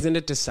isn't they it could. isn't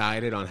it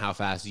decided on how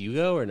fast you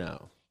go or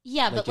no?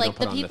 Yeah, but you don't like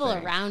put the on the people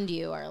thing. around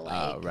you are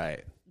like Oh,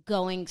 right.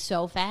 going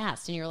so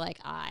fast, and you're like,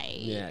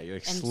 Yeah, you're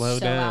like, am slow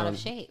so down. out of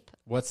shape.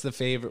 What's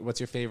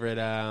your favorite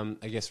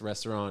I guess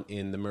restaurant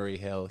in the Murray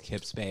Hill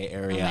Kips Bay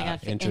area? Oh my God,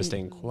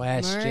 Interesting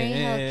question. Murray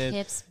Hill,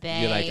 Kips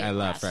Bay. You're like, I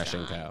love Fresh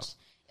and Co. restaurant.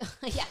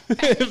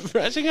 Yeah,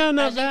 Fresh and Co,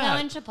 not Fresh and Co bad.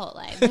 and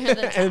Chipotle. They're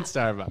the top. And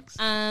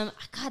Starbucks.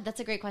 God, that's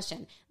a great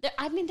question. There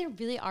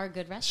really are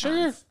good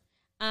restaurants.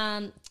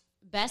 Sure.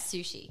 Best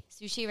sushi.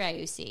 Sushi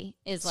Ryushi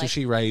is like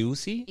Sushi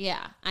Ryushi?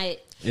 yeah. Forgive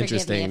me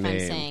Interesting if name. I'm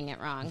saying it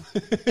wrong.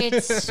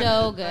 It's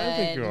so good. I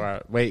think you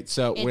are. Wait,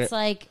 so where?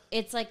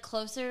 It's like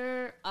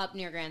closer up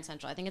near Grand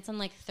Central. I think it's on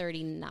like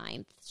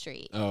 39th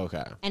Street, Oh,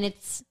 okay. and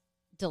it's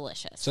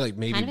delicious. So like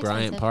maybe Kind of Bryant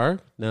expensive.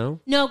 Park?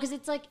 No? No, because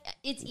it's like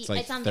it's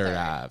like on Third Third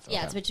Ave. Yeah,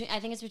 Okay. it's between. I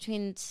think it's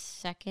between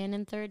Second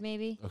and Third,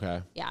 maybe.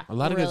 Okay. Yeah, A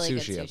lot of really good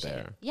sushi up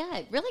there.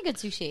 Yeah, really good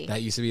sushi.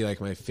 That used to be like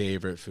my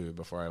favorite food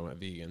before I went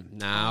vegan.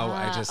 Now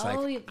I just like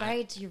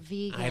you're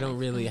vegan. I don't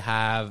really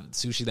have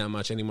sushi that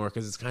much anymore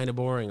because it's kind of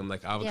boring. I'm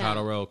like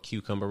avocado Yeah. roll,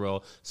 cucumber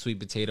roll, sweet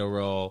potato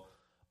roll,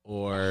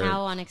 or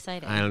How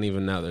unexciting. I don't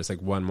even know. There's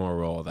like one more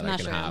roll that I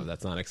Mushroom. can have.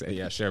 That's not exciting.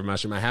 Yeah, sure,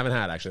 mushroom. I haven't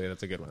had actually.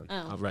 That's a good one.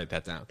 Oh. I'll write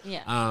that down.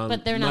 Yeah,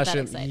 but they're not that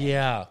mushroom, exciting.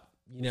 Yeah,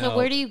 you know, So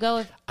where do you go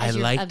if I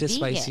you're like a the vegan?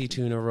 spicy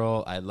tuna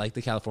roll. I like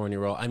the California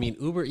roll. I mean,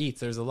 Uber Eats,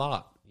 there's a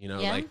lot, you know,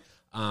 Yeah? like,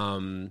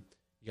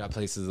 you got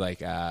places like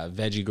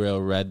Veggie Grill,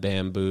 Red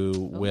Bamboo,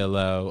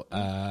 Willow.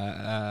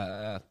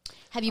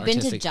 Have you been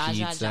to Artistic Ja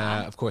Ja Pizza.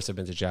 Ja? Of course, I've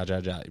been to Ja Ja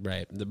Ja,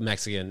 right? The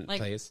Mexican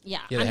place. Yeah,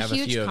 they I'm have a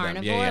huge a few carnivore,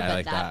 of them. Yeah, but I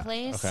like that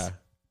place, Okay.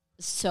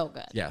 so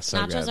good. Yeah, so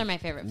nachos good. are my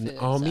favorite food.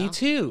 Oh, so. me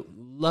too.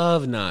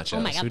 Love nachos.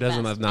 Oh my God, Who the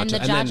doesn't best. love nachos?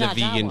 And the then Ja the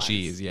Ja Ja vegan ones.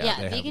 cheese. Yeah, they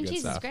have vegan good cheese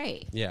stuff. is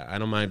great. Yeah, I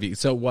don't mind vegan.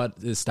 So what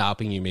is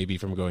stopping you maybe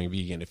from going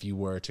vegan if you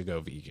were to go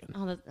vegan?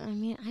 Oh, I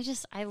mean,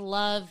 I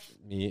love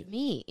Meat?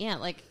 meat. Yeah,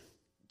 like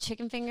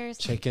chicken fingers.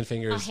 Chicken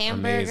fingers,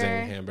 hamburger.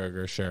 amazing.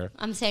 Hamburger, sure.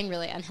 I'm saying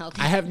really unhealthy.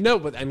 I have no,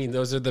 but I mean,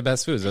 those are the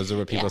best foods. Those are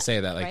what people Yeah, say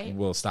that like right?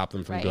 will stop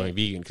them from Right. going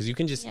vegan because you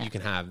can just Yeah. you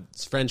can have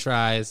French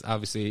fries,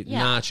 obviously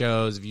Yeah.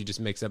 nachos. If you just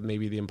mix up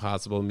maybe the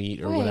Impossible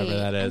meat or whatever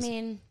that is. I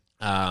mean,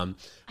 I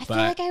I feel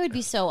like I would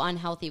be so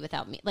unhealthy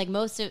without meat. Like I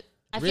Really?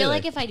 feel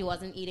like if I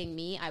wasn't eating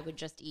meat, I would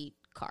just eat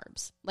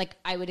carbs. Like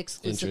I would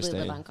exclusively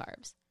live Interesting. on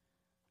carbs.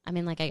 I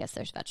mean, like I guess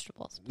there's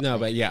vegetables. No,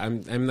 but yeah,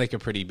 I'm like a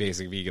pretty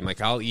basic vegan. Like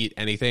I'll eat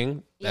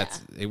anything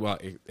that's Yeah.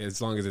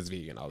 as long as it's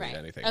vegan, I'll Right. eat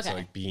anything. So Okay.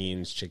 like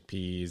beans,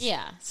 chickpeas,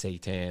 Yeah.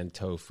 seitan,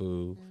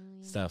 tofu,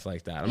 stuff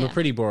like that. I'm a Yeah.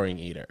 pretty boring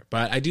eater,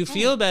 but I do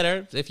feel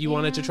better. If you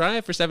wanted to try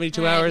it for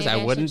 72 All right, hours, maybe I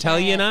should wouldn't tell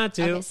try you it. not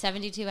to. Okay,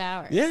 72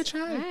 hours. Yeah,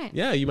 try it. All right.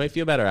 Yeah, you might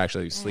feel better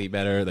actually. Sleep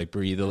better, like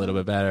breathe a little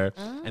bit better.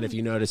 And if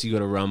you notice you go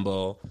to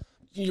Rumble,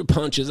 your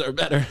punches are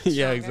better.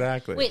 Yeah,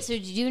 exactly. Wait, so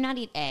did you not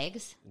eat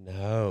eggs?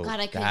 No. God,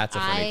 I couldn't- That's a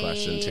funny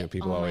question too.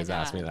 People oh my always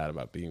ask God. me that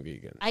about being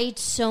vegan. I eat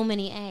so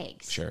many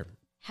eggs. Sure.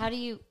 How do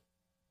you?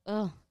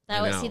 Oh,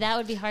 I know. that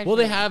would be hard. Well,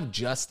 for they me. have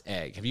just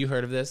egg. Have you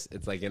heard of this?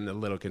 It's like in the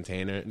little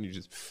container, and you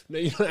just no,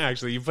 you don't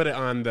actually you put it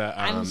on the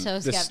I'm so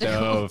the skeptical.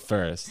 stove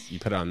first. You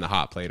put it on the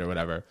hot plate or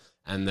whatever,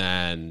 and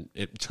then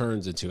it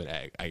turns into an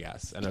egg, I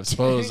guess. And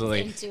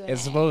supposedly, into an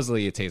it's egg.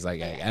 supposedly it tastes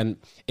like egg. And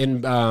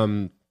in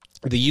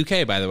the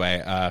UK, by the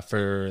way,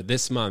 for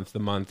this month, the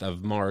month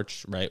of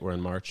March, right? We're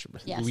in March.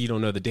 Yes. We don't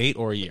know the date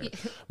or year.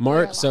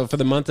 March. So for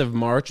the month of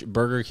March,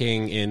 Burger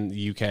King in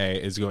the UK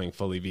is going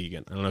fully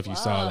vegan. I don't know if you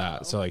saw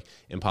that. So like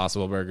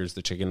Impossible Burgers,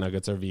 the chicken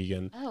nuggets are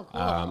vegan. Oh, cool.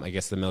 I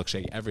guess the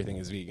milkshake, everything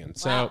is vegan. Wow.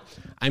 So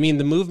I mean,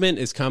 the movement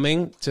is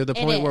coming to the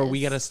point where we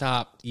is. got to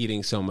stop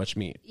eating so much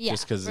meat, Yeah,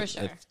 just because for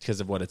sure.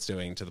 of what it's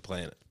doing to the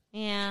planet.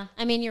 Yeah,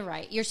 I mean, you're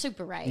right. You're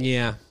super right.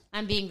 Yeah.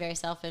 I'm being very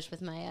selfish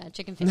with my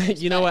chicken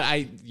fingers. You know but-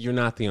 what? You're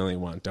not the only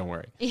one. Don't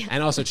worry. Yeah.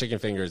 And also, chicken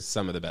fingers,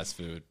 some of the best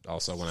food.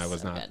 Also, when I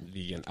was So not good.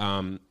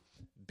 vegan,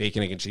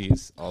 bacon, egg, and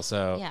cheese.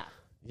 Also, Yeah.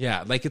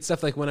 yeah. Like it's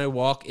stuff like when I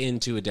walk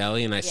into a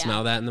deli and I Yeah.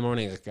 smell that in the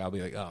morning, like I'll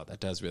be like, oh,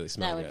 that does really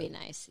smell That would good. be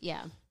nice.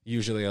 Yeah.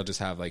 Usually, I'll just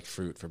have like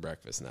fruit for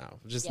breakfast now.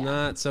 Just Yeah.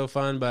 not so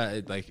fun,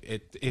 but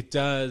it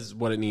does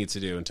what it needs to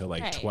do until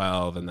like Right.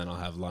 12, and then I'll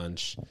have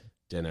lunch,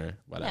 dinner,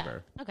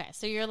 whatever. Yeah. Okay.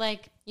 So you're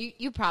like,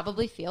 you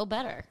probably feel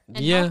better and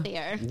Yeah,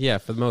 healthier. yeah.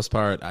 For the most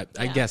part, I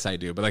Yeah. guess I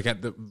do. But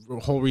like the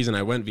whole reason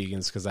I went vegan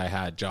is because I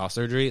had jaw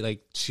surgery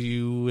like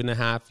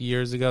 2.5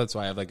 years ago. That's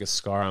why I have like a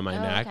scar on my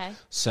neck. okay.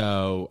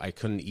 So I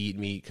couldn't eat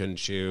meat, couldn't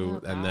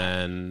chew, Oh, and God.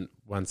 then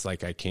once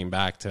like I came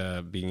back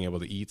to being able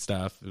to eat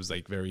stuff, it was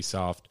like very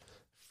soft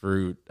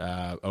fruit,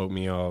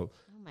 oatmeal.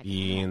 Oh my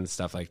Beans,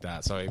 stuff like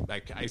that. So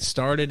I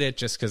started it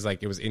just because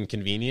like it was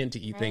inconvenient to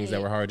eat things that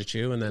Right. were hard to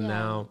chew, and then Yeah.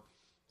 now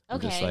I'm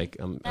Okay. just like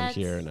I'm That's-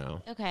 here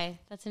now. Okay.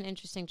 That's an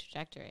interesting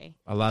trajectory.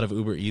 A lot of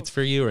Uber Eats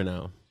for you or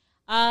no?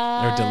 Or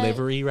Uh,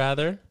 delivery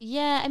rather?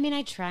 Yeah. I mean,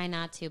 I try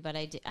not to, but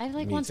I do. I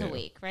like Me once a too.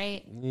 week,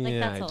 right? Yeah, like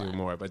that's I a do lot.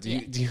 more. But do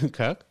Yeah. you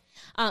cook?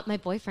 My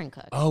boyfriend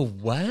cooks. Oh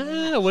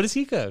wow! What does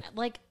he cook?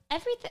 Like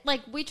everything.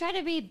 Like we try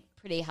to be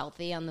pretty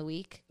healthy on the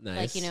week.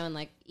 Nice. Like and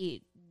like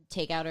eat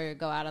takeout or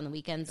go out on the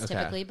weekends Okay.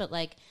 typically. But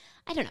like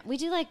I don't know. We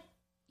do like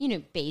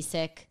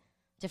basic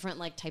different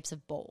like types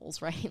of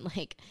bowls, right?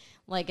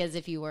 like as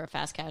if you were a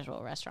fast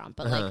casual restaurant,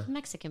 but like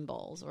Mexican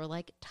bowls or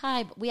like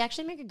Thai. We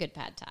actually make a good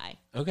pad Thai.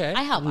 Okay,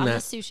 I help. I'm a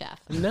sous chef.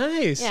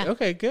 Nice. Yeah.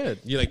 Okay, good.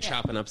 You like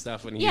chopping up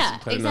stuff when you Yeah,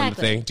 put it on the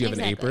exactly. thing. Do you have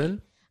an Exactly.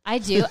 apron? I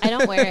do. I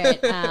don't wear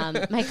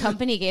it. My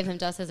company gave them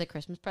to us as a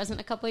Christmas present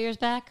a couple years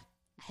back.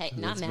 Hey,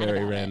 not It's mad very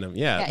about random. it.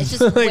 Yeah. It's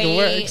just Like, way.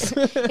 works.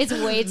 It's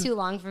way too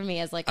long for me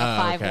as like a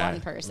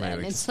 5'1" person. Right,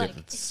 It's skip- like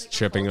it's a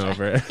tripping full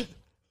over it.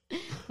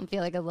 I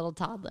feel like a little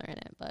toddler in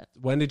it, but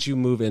When did you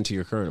move into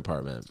your current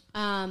apartment?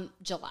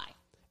 July.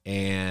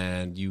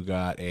 And you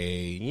got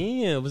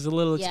it was a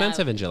little Yeah.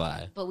 expensive in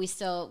July. But we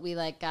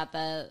like got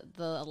the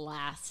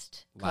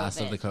last Last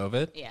of the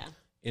COVID? Yeah,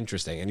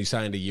 Interesting. And you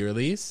signed a year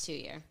lease? 2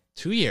 year.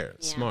 2 year.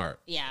 Yeah. Smart.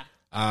 Yeah.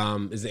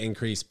 Is the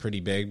increase pretty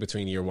big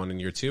between year 1 and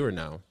year 2 or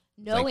no?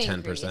 No like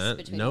increase 10%?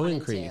 between No 1 and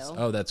increase. 2.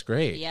 Oh, that's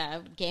great.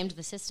 Yeah, gamed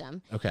the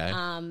system. Okay.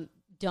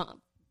 Don't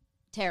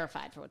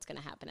terrified for what's going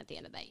to happen at the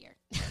end of that year.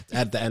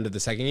 At the end of the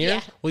second year?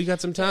 Yeah. Well, you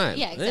got some time.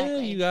 Yeah,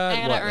 exactly. You got I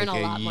gotta what, earn like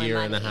a lot more year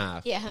and a money.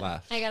 half Yeah,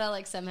 left. I gotta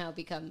like somehow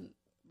become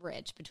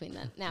rich between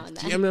now and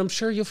I then. mean, I'm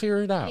sure you'll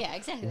figure it out. Yeah,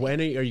 exactly. When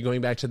are you going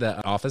back to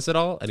the office at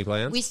all? Any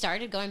plans? We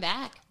started going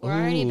back. We're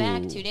already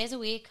back Ooh. 2 days a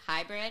week,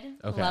 hybrid.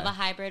 Okay. Love a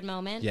hybrid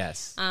moment.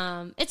 Yes.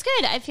 It's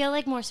good. I feel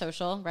like more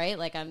social, right?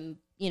 Like I'm,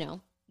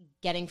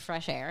 getting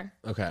fresh air,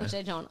 which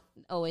I don't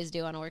always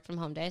do on a work from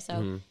home day.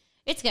 So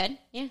it's good.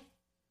 Yeah.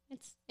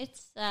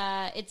 It's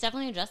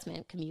definitely an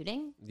adjustment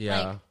commuting.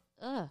 Yeah.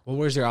 Well,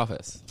 where's your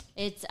office?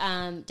 It's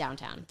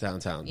downtown.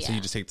 Downtown. Yeah. So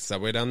you just take the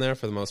subway down there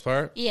for the most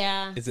part?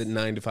 Yeah. Is it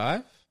 9 to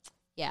 5?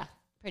 Yeah,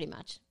 pretty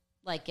much.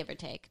 Like give or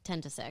take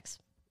 10 to 6.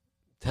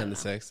 10 to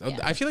 6. Yeah.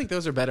 I feel like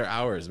those are better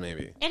hours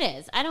maybe. It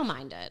is. I don't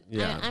mind it.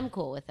 Yeah. I'm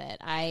cool with it.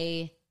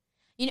 I'm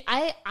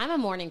a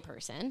morning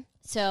person.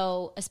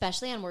 So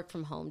especially on work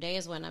from home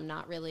days when I'm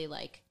not really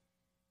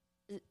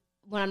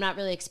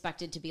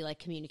expected to be like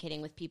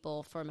communicating with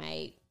people for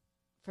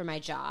my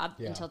job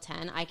until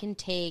 10, I can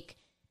take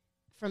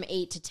from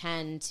 8 to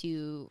 10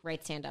 to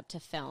write stand up, to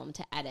film,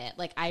 to edit.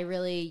 Like I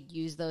really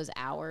use those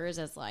hours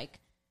as like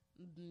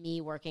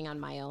me working on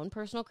my own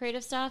personal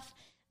creative stuff.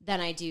 Then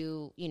I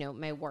do,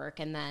 my work,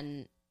 and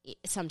then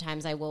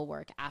sometimes I will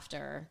work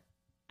after.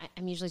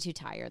 I'm usually too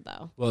tired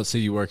though. Well, so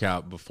you work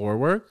out before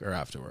work or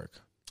after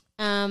work?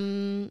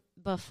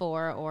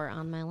 Before or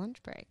on my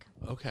lunch break.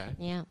 Okay.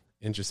 Yeah.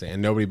 Interesting.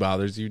 And nobody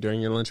bothers you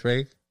during your lunch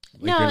break?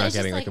 Like no, you're not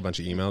getting like a bunch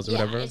of emails or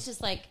whatever? It's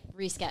just like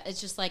reschedule.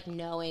 It's just like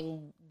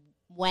knowing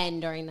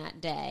when during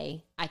that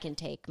day I can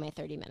take my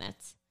 30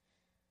 minutes.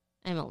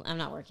 I'm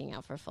not working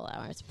out for a full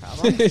hour. It's a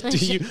problem.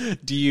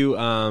 do you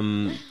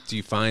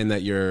find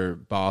that your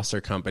boss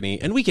or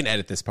company, and we can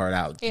edit this part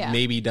out,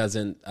 maybe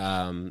doesn't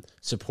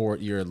support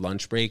your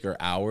lunch break or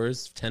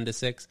hours 10 to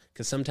 6?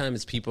 Because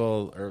sometimes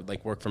people are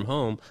like work from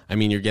home. I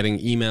mean, you're getting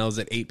emails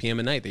at 8 p.m.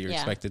 at night that you're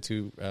expected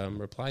to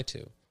reply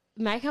to.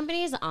 My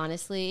company has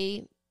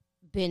honestly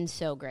been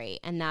so great,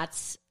 and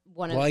that's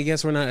one of. Well, I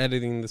guess we're not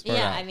editing this part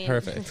out. I mean,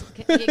 perfect.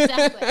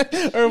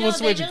 Exactly. Or we'll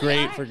switch really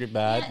great for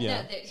bad.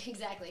 Yeah. No,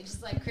 exactly.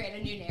 Just like create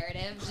a new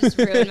narrative, just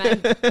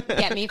ruin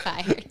get me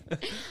fired.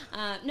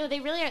 No,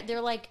 they really are.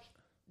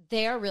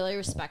 They are really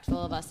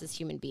respectful of us as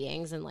human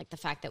beings, and like the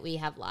fact that we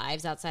have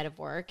lives outside of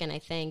work. And I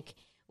think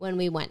when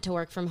we went to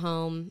work from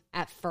home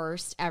at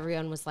first,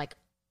 everyone was like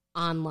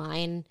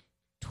online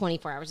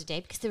 24 hours a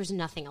day because there was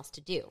nothing else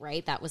to do,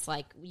 right? That was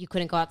like, you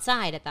couldn't go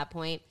outside at that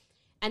point.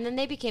 And then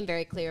they became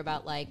very clear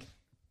about like,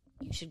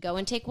 you should go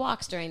and take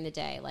walks during the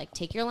day, like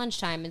take your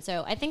lunchtime. And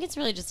so I think it's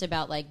really just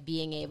about like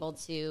being able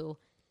to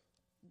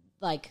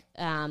like,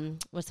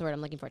 what's the word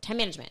I'm looking for? Time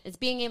management. It's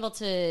being able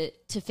to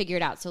figure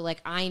it out. So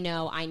like, I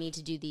know I need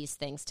to do these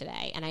things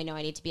today, and I know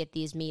I need to be at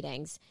these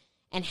meetings,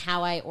 and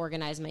how I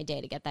organize my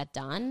day to get that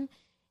done.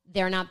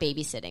 They're not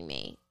babysitting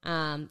me.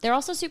 They're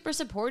also super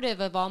supportive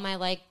of all my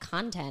like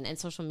content and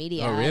social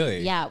media. Oh,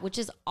 really? Yeah, which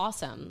is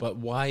awesome. But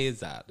why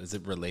is that? Is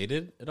it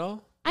related at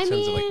all? In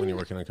terms of like when you're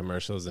working on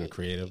commercials and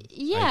creative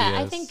ideas?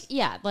 I think,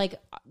 like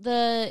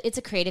it's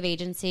a creative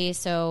agency.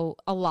 So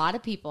a lot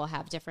of people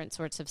have different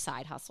sorts of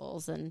side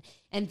hustles and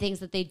things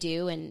that they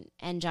do.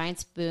 And Giant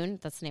Spoon,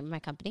 that's the name of my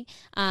company,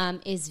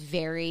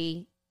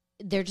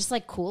 they're just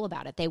like cool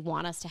about it. They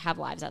want us to have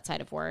lives outside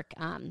of work.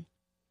 And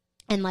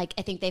like,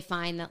 I think they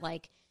find that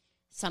like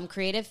some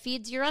creative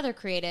feeds your other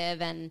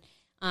creative. And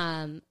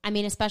I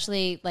mean,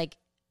 especially like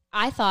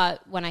I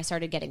thought when I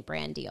started getting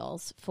brand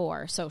deals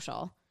for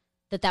social,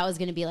 that was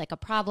going to be like a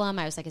problem.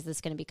 I was like, is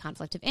this going to be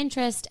conflict of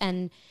interest?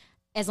 And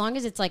as long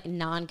as it's like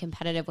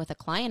non-competitive with a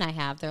client I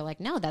have, they're like,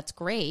 no, that's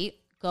great.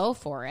 Go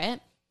for it.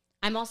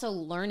 I'm also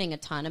learning a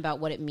ton about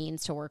what it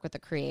means to work with a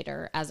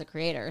creator as a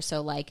creator.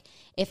 So like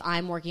if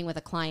I'm working with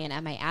a client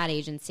at my ad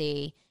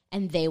agency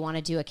and they want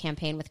to do a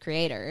campaign with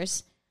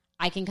creators,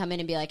 I can come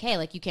in and be like, hey,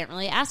 like you can't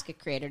really ask a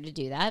creator to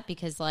do that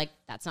because like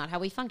that's not how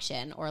we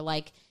function. Or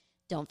like,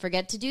 don't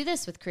forget to do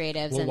this with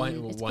creatives. Well,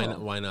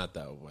 and why not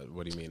though?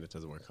 What do you mean it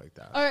doesn't work like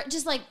that? Or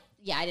just like,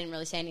 I didn't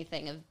really say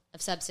anything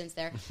of substance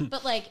there.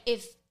 But like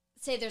if,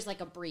 say there's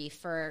like a brief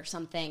for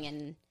something,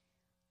 and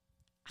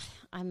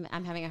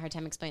I'm having a hard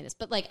time explaining this,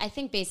 but like I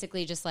think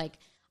basically just like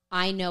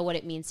I know what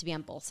it means to be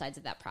on both sides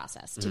of that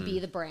process, to be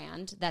the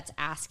brand that's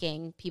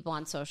asking people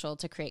on social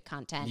to create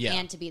content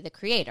and to be the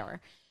creator.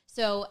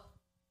 So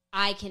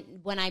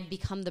when I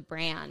become the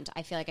brand,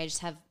 I feel like I just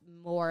have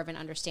more of an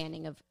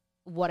understanding of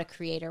what a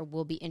creator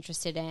will be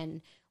interested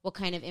in, what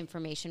kind of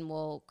information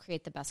will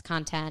create the best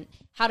content,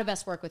 how to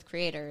best work with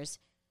creators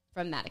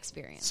from that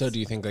experience. So do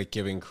you think like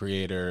giving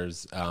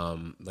creators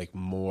like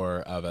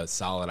more of a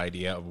solid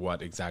idea of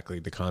what exactly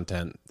the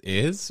content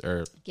is,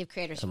 or give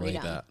creators freedom?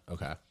 Like that?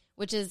 Okay.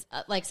 Which is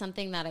like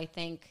something that I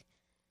think,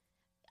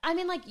 I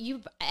mean, like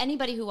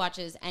anybody who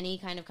watches any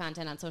kind of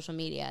content on social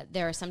media,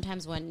 there are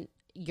sometimes when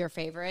your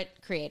favorite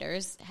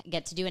creators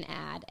get to do an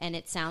ad and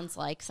it sounds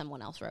like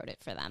someone else wrote it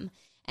for them.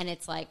 And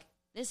it's like,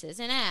 this is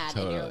an ad.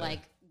 Totally. And you're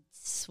like,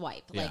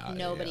 swipe. Like,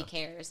 nobody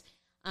cares.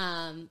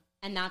 And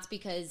that's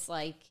because,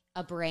 like,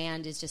 a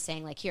brand is just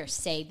saying, like, here,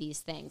 say these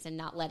things and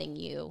not letting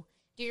you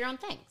do your own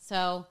thing.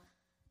 So,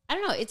 I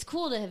don't know. It's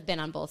cool to have been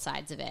on both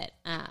sides of it.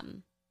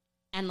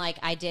 And, like,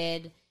 I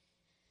did,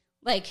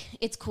 like,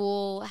 it's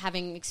cool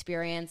having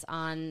experience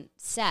on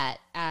set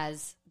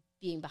as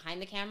being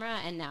behind the camera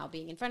and now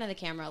being in front of the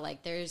camera.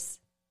 Like,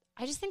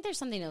 I just think there's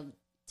something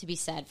to be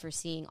said for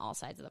seeing all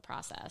sides of the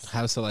process.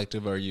 How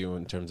selective are you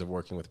in terms of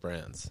working with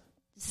brands?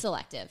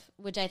 Selective,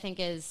 which I think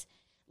is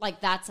like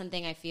that's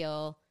something I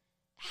feel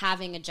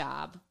having a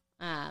job,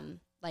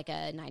 like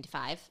a 9 to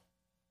 5,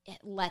 it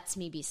lets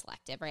me be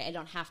selective, right? I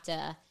don't have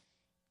to,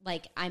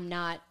 like, I'm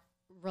not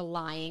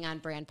relying on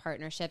brand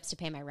partnerships to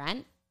pay my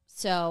rent.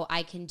 So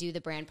I can do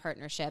the brand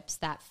partnerships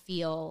that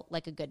feel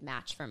like a good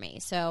match for me.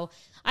 So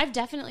I've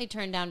definitely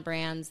turned down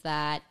brands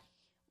that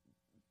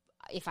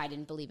if I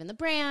didn't believe in the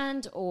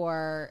brand,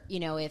 or, you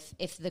know,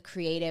 if the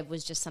creative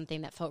was just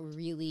something that felt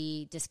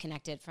really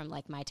disconnected from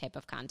like my type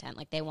of content,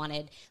 like they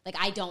wanted, like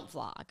I don't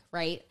vlog,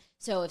 right?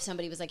 So if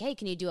somebody was like, hey,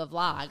 can you do a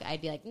vlog?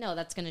 I'd be like, no,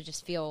 that's going to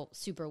just feel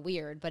super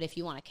weird. But if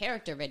you want a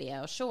character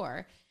video,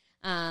 sure.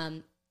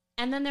 And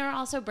then there are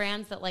also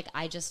brands that like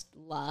I just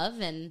love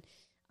and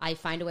I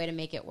find a way to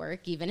make it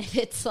work, even if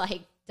it's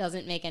like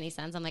doesn't make any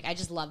sense. I'm like, I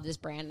just love this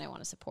brand and I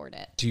want to support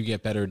it. Do you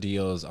get better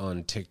deals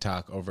on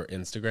TikTok over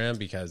Instagram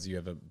because you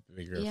have a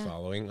bigger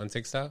following on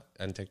TikTok?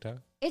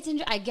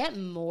 I get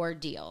more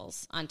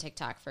deals on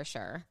TikTok for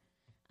sure.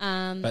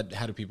 But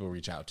how do people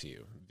reach out to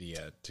you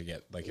to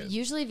get like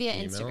usually via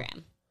email?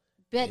 Instagram?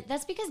 But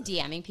that's because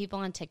DMing people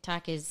on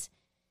TikTok is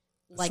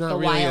like the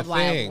really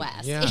wild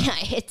west. Yeah.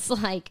 It's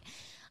like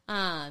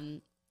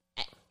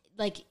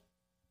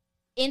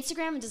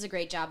Instagram does a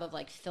great job of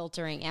like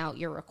filtering out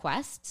your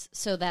requests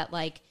so that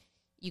like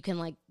you can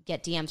like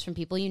get DMs from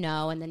people you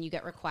know, and then you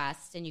get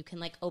requests and you can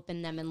like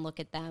open them and look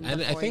at them.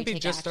 And I think they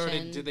just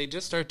started. Did they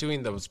just start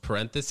doing those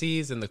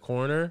parentheses in the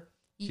corner?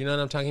 Do you know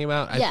what I'm talking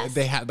about? Yes.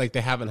 They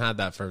haven't had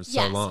that for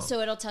so long. So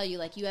it'll tell you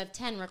like you have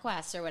 10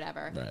 requests or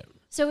whatever. Right.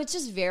 So it's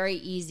just very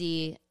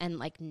easy and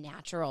like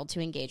natural to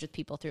engage with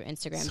people through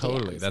Instagram.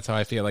 Totally. DMs. That's how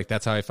I feel. Like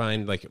that's how I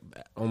find like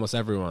almost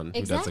everyone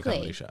who does a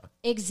comedy show.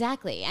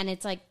 Exactly. And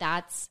it's like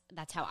that's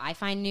how I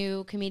find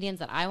new comedians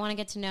that I want to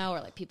get to know, or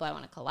like people I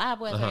want to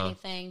collab with or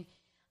anything.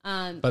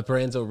 But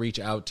brands will reach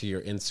out to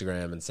your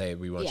Instagram and say,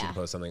 we want you to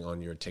post something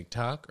on your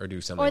TikTok or do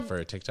something for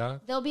a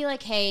TikTok. They'll be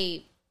like,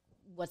 hey,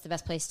 what's the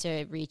best place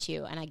to reach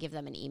you? And I give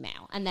them an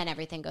email, and then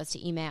everything goes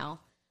to email.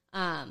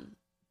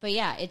 But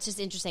yeah, it's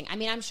just interesting. I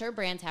mean, I'm sure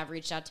brands have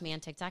reached out to me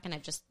on TikTok and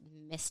I've just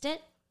missed it.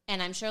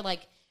 And I'm sure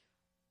like,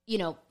 you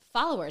know,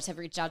 followers have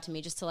reached out to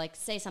me just to like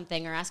say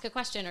something or ask a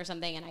question or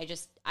something. And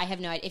I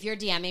have no idea. If you're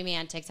DMing me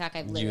on TikTok,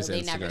 I've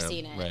literally never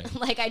seen it. Right.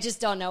 Like, I just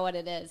don't know what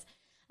it is.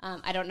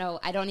 I don't know.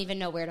 I don't even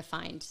know where to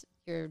find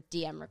your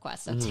DM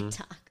requests on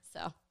TikTok.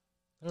 So,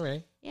 all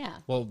right. Yeah.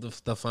 Well,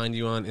 they'll find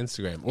you on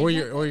Instagram or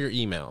your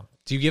email.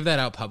 Do you give that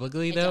out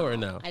publicly though, or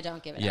no? I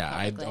don't give it out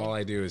publicly. All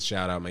I do is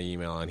shout out my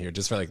email on here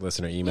just for like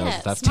listener emails.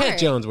 Yeah, That's smart.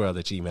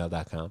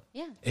 tedjonesworld@gmail.com.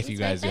 Yeah. If you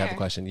guys do have a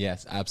question.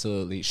 Yes,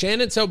 absolutely.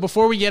 Shannon, so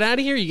before we get out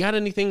of here, you got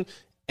anything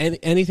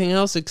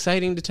else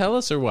exciting to tell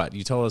us, or what?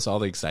 You told us all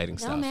the exciting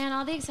stuff. No, man,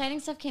 all the exciting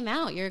stuff came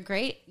out. You're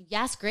great.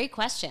 Yes, great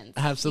questions.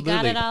 Absolutely. You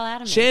got it all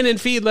out of me. Shannon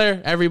Fiedler,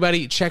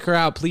 everybody, check her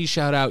out. Please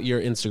shout out your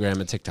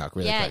Instagram and TikTok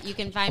really quick. Yeah, you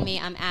can find me.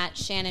 I'm at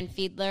Shannon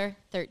Fiedler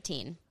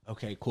 13.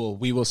 Okay, cool.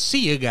 We will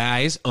see you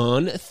guys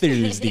on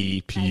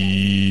Thursday.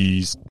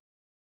 Peace.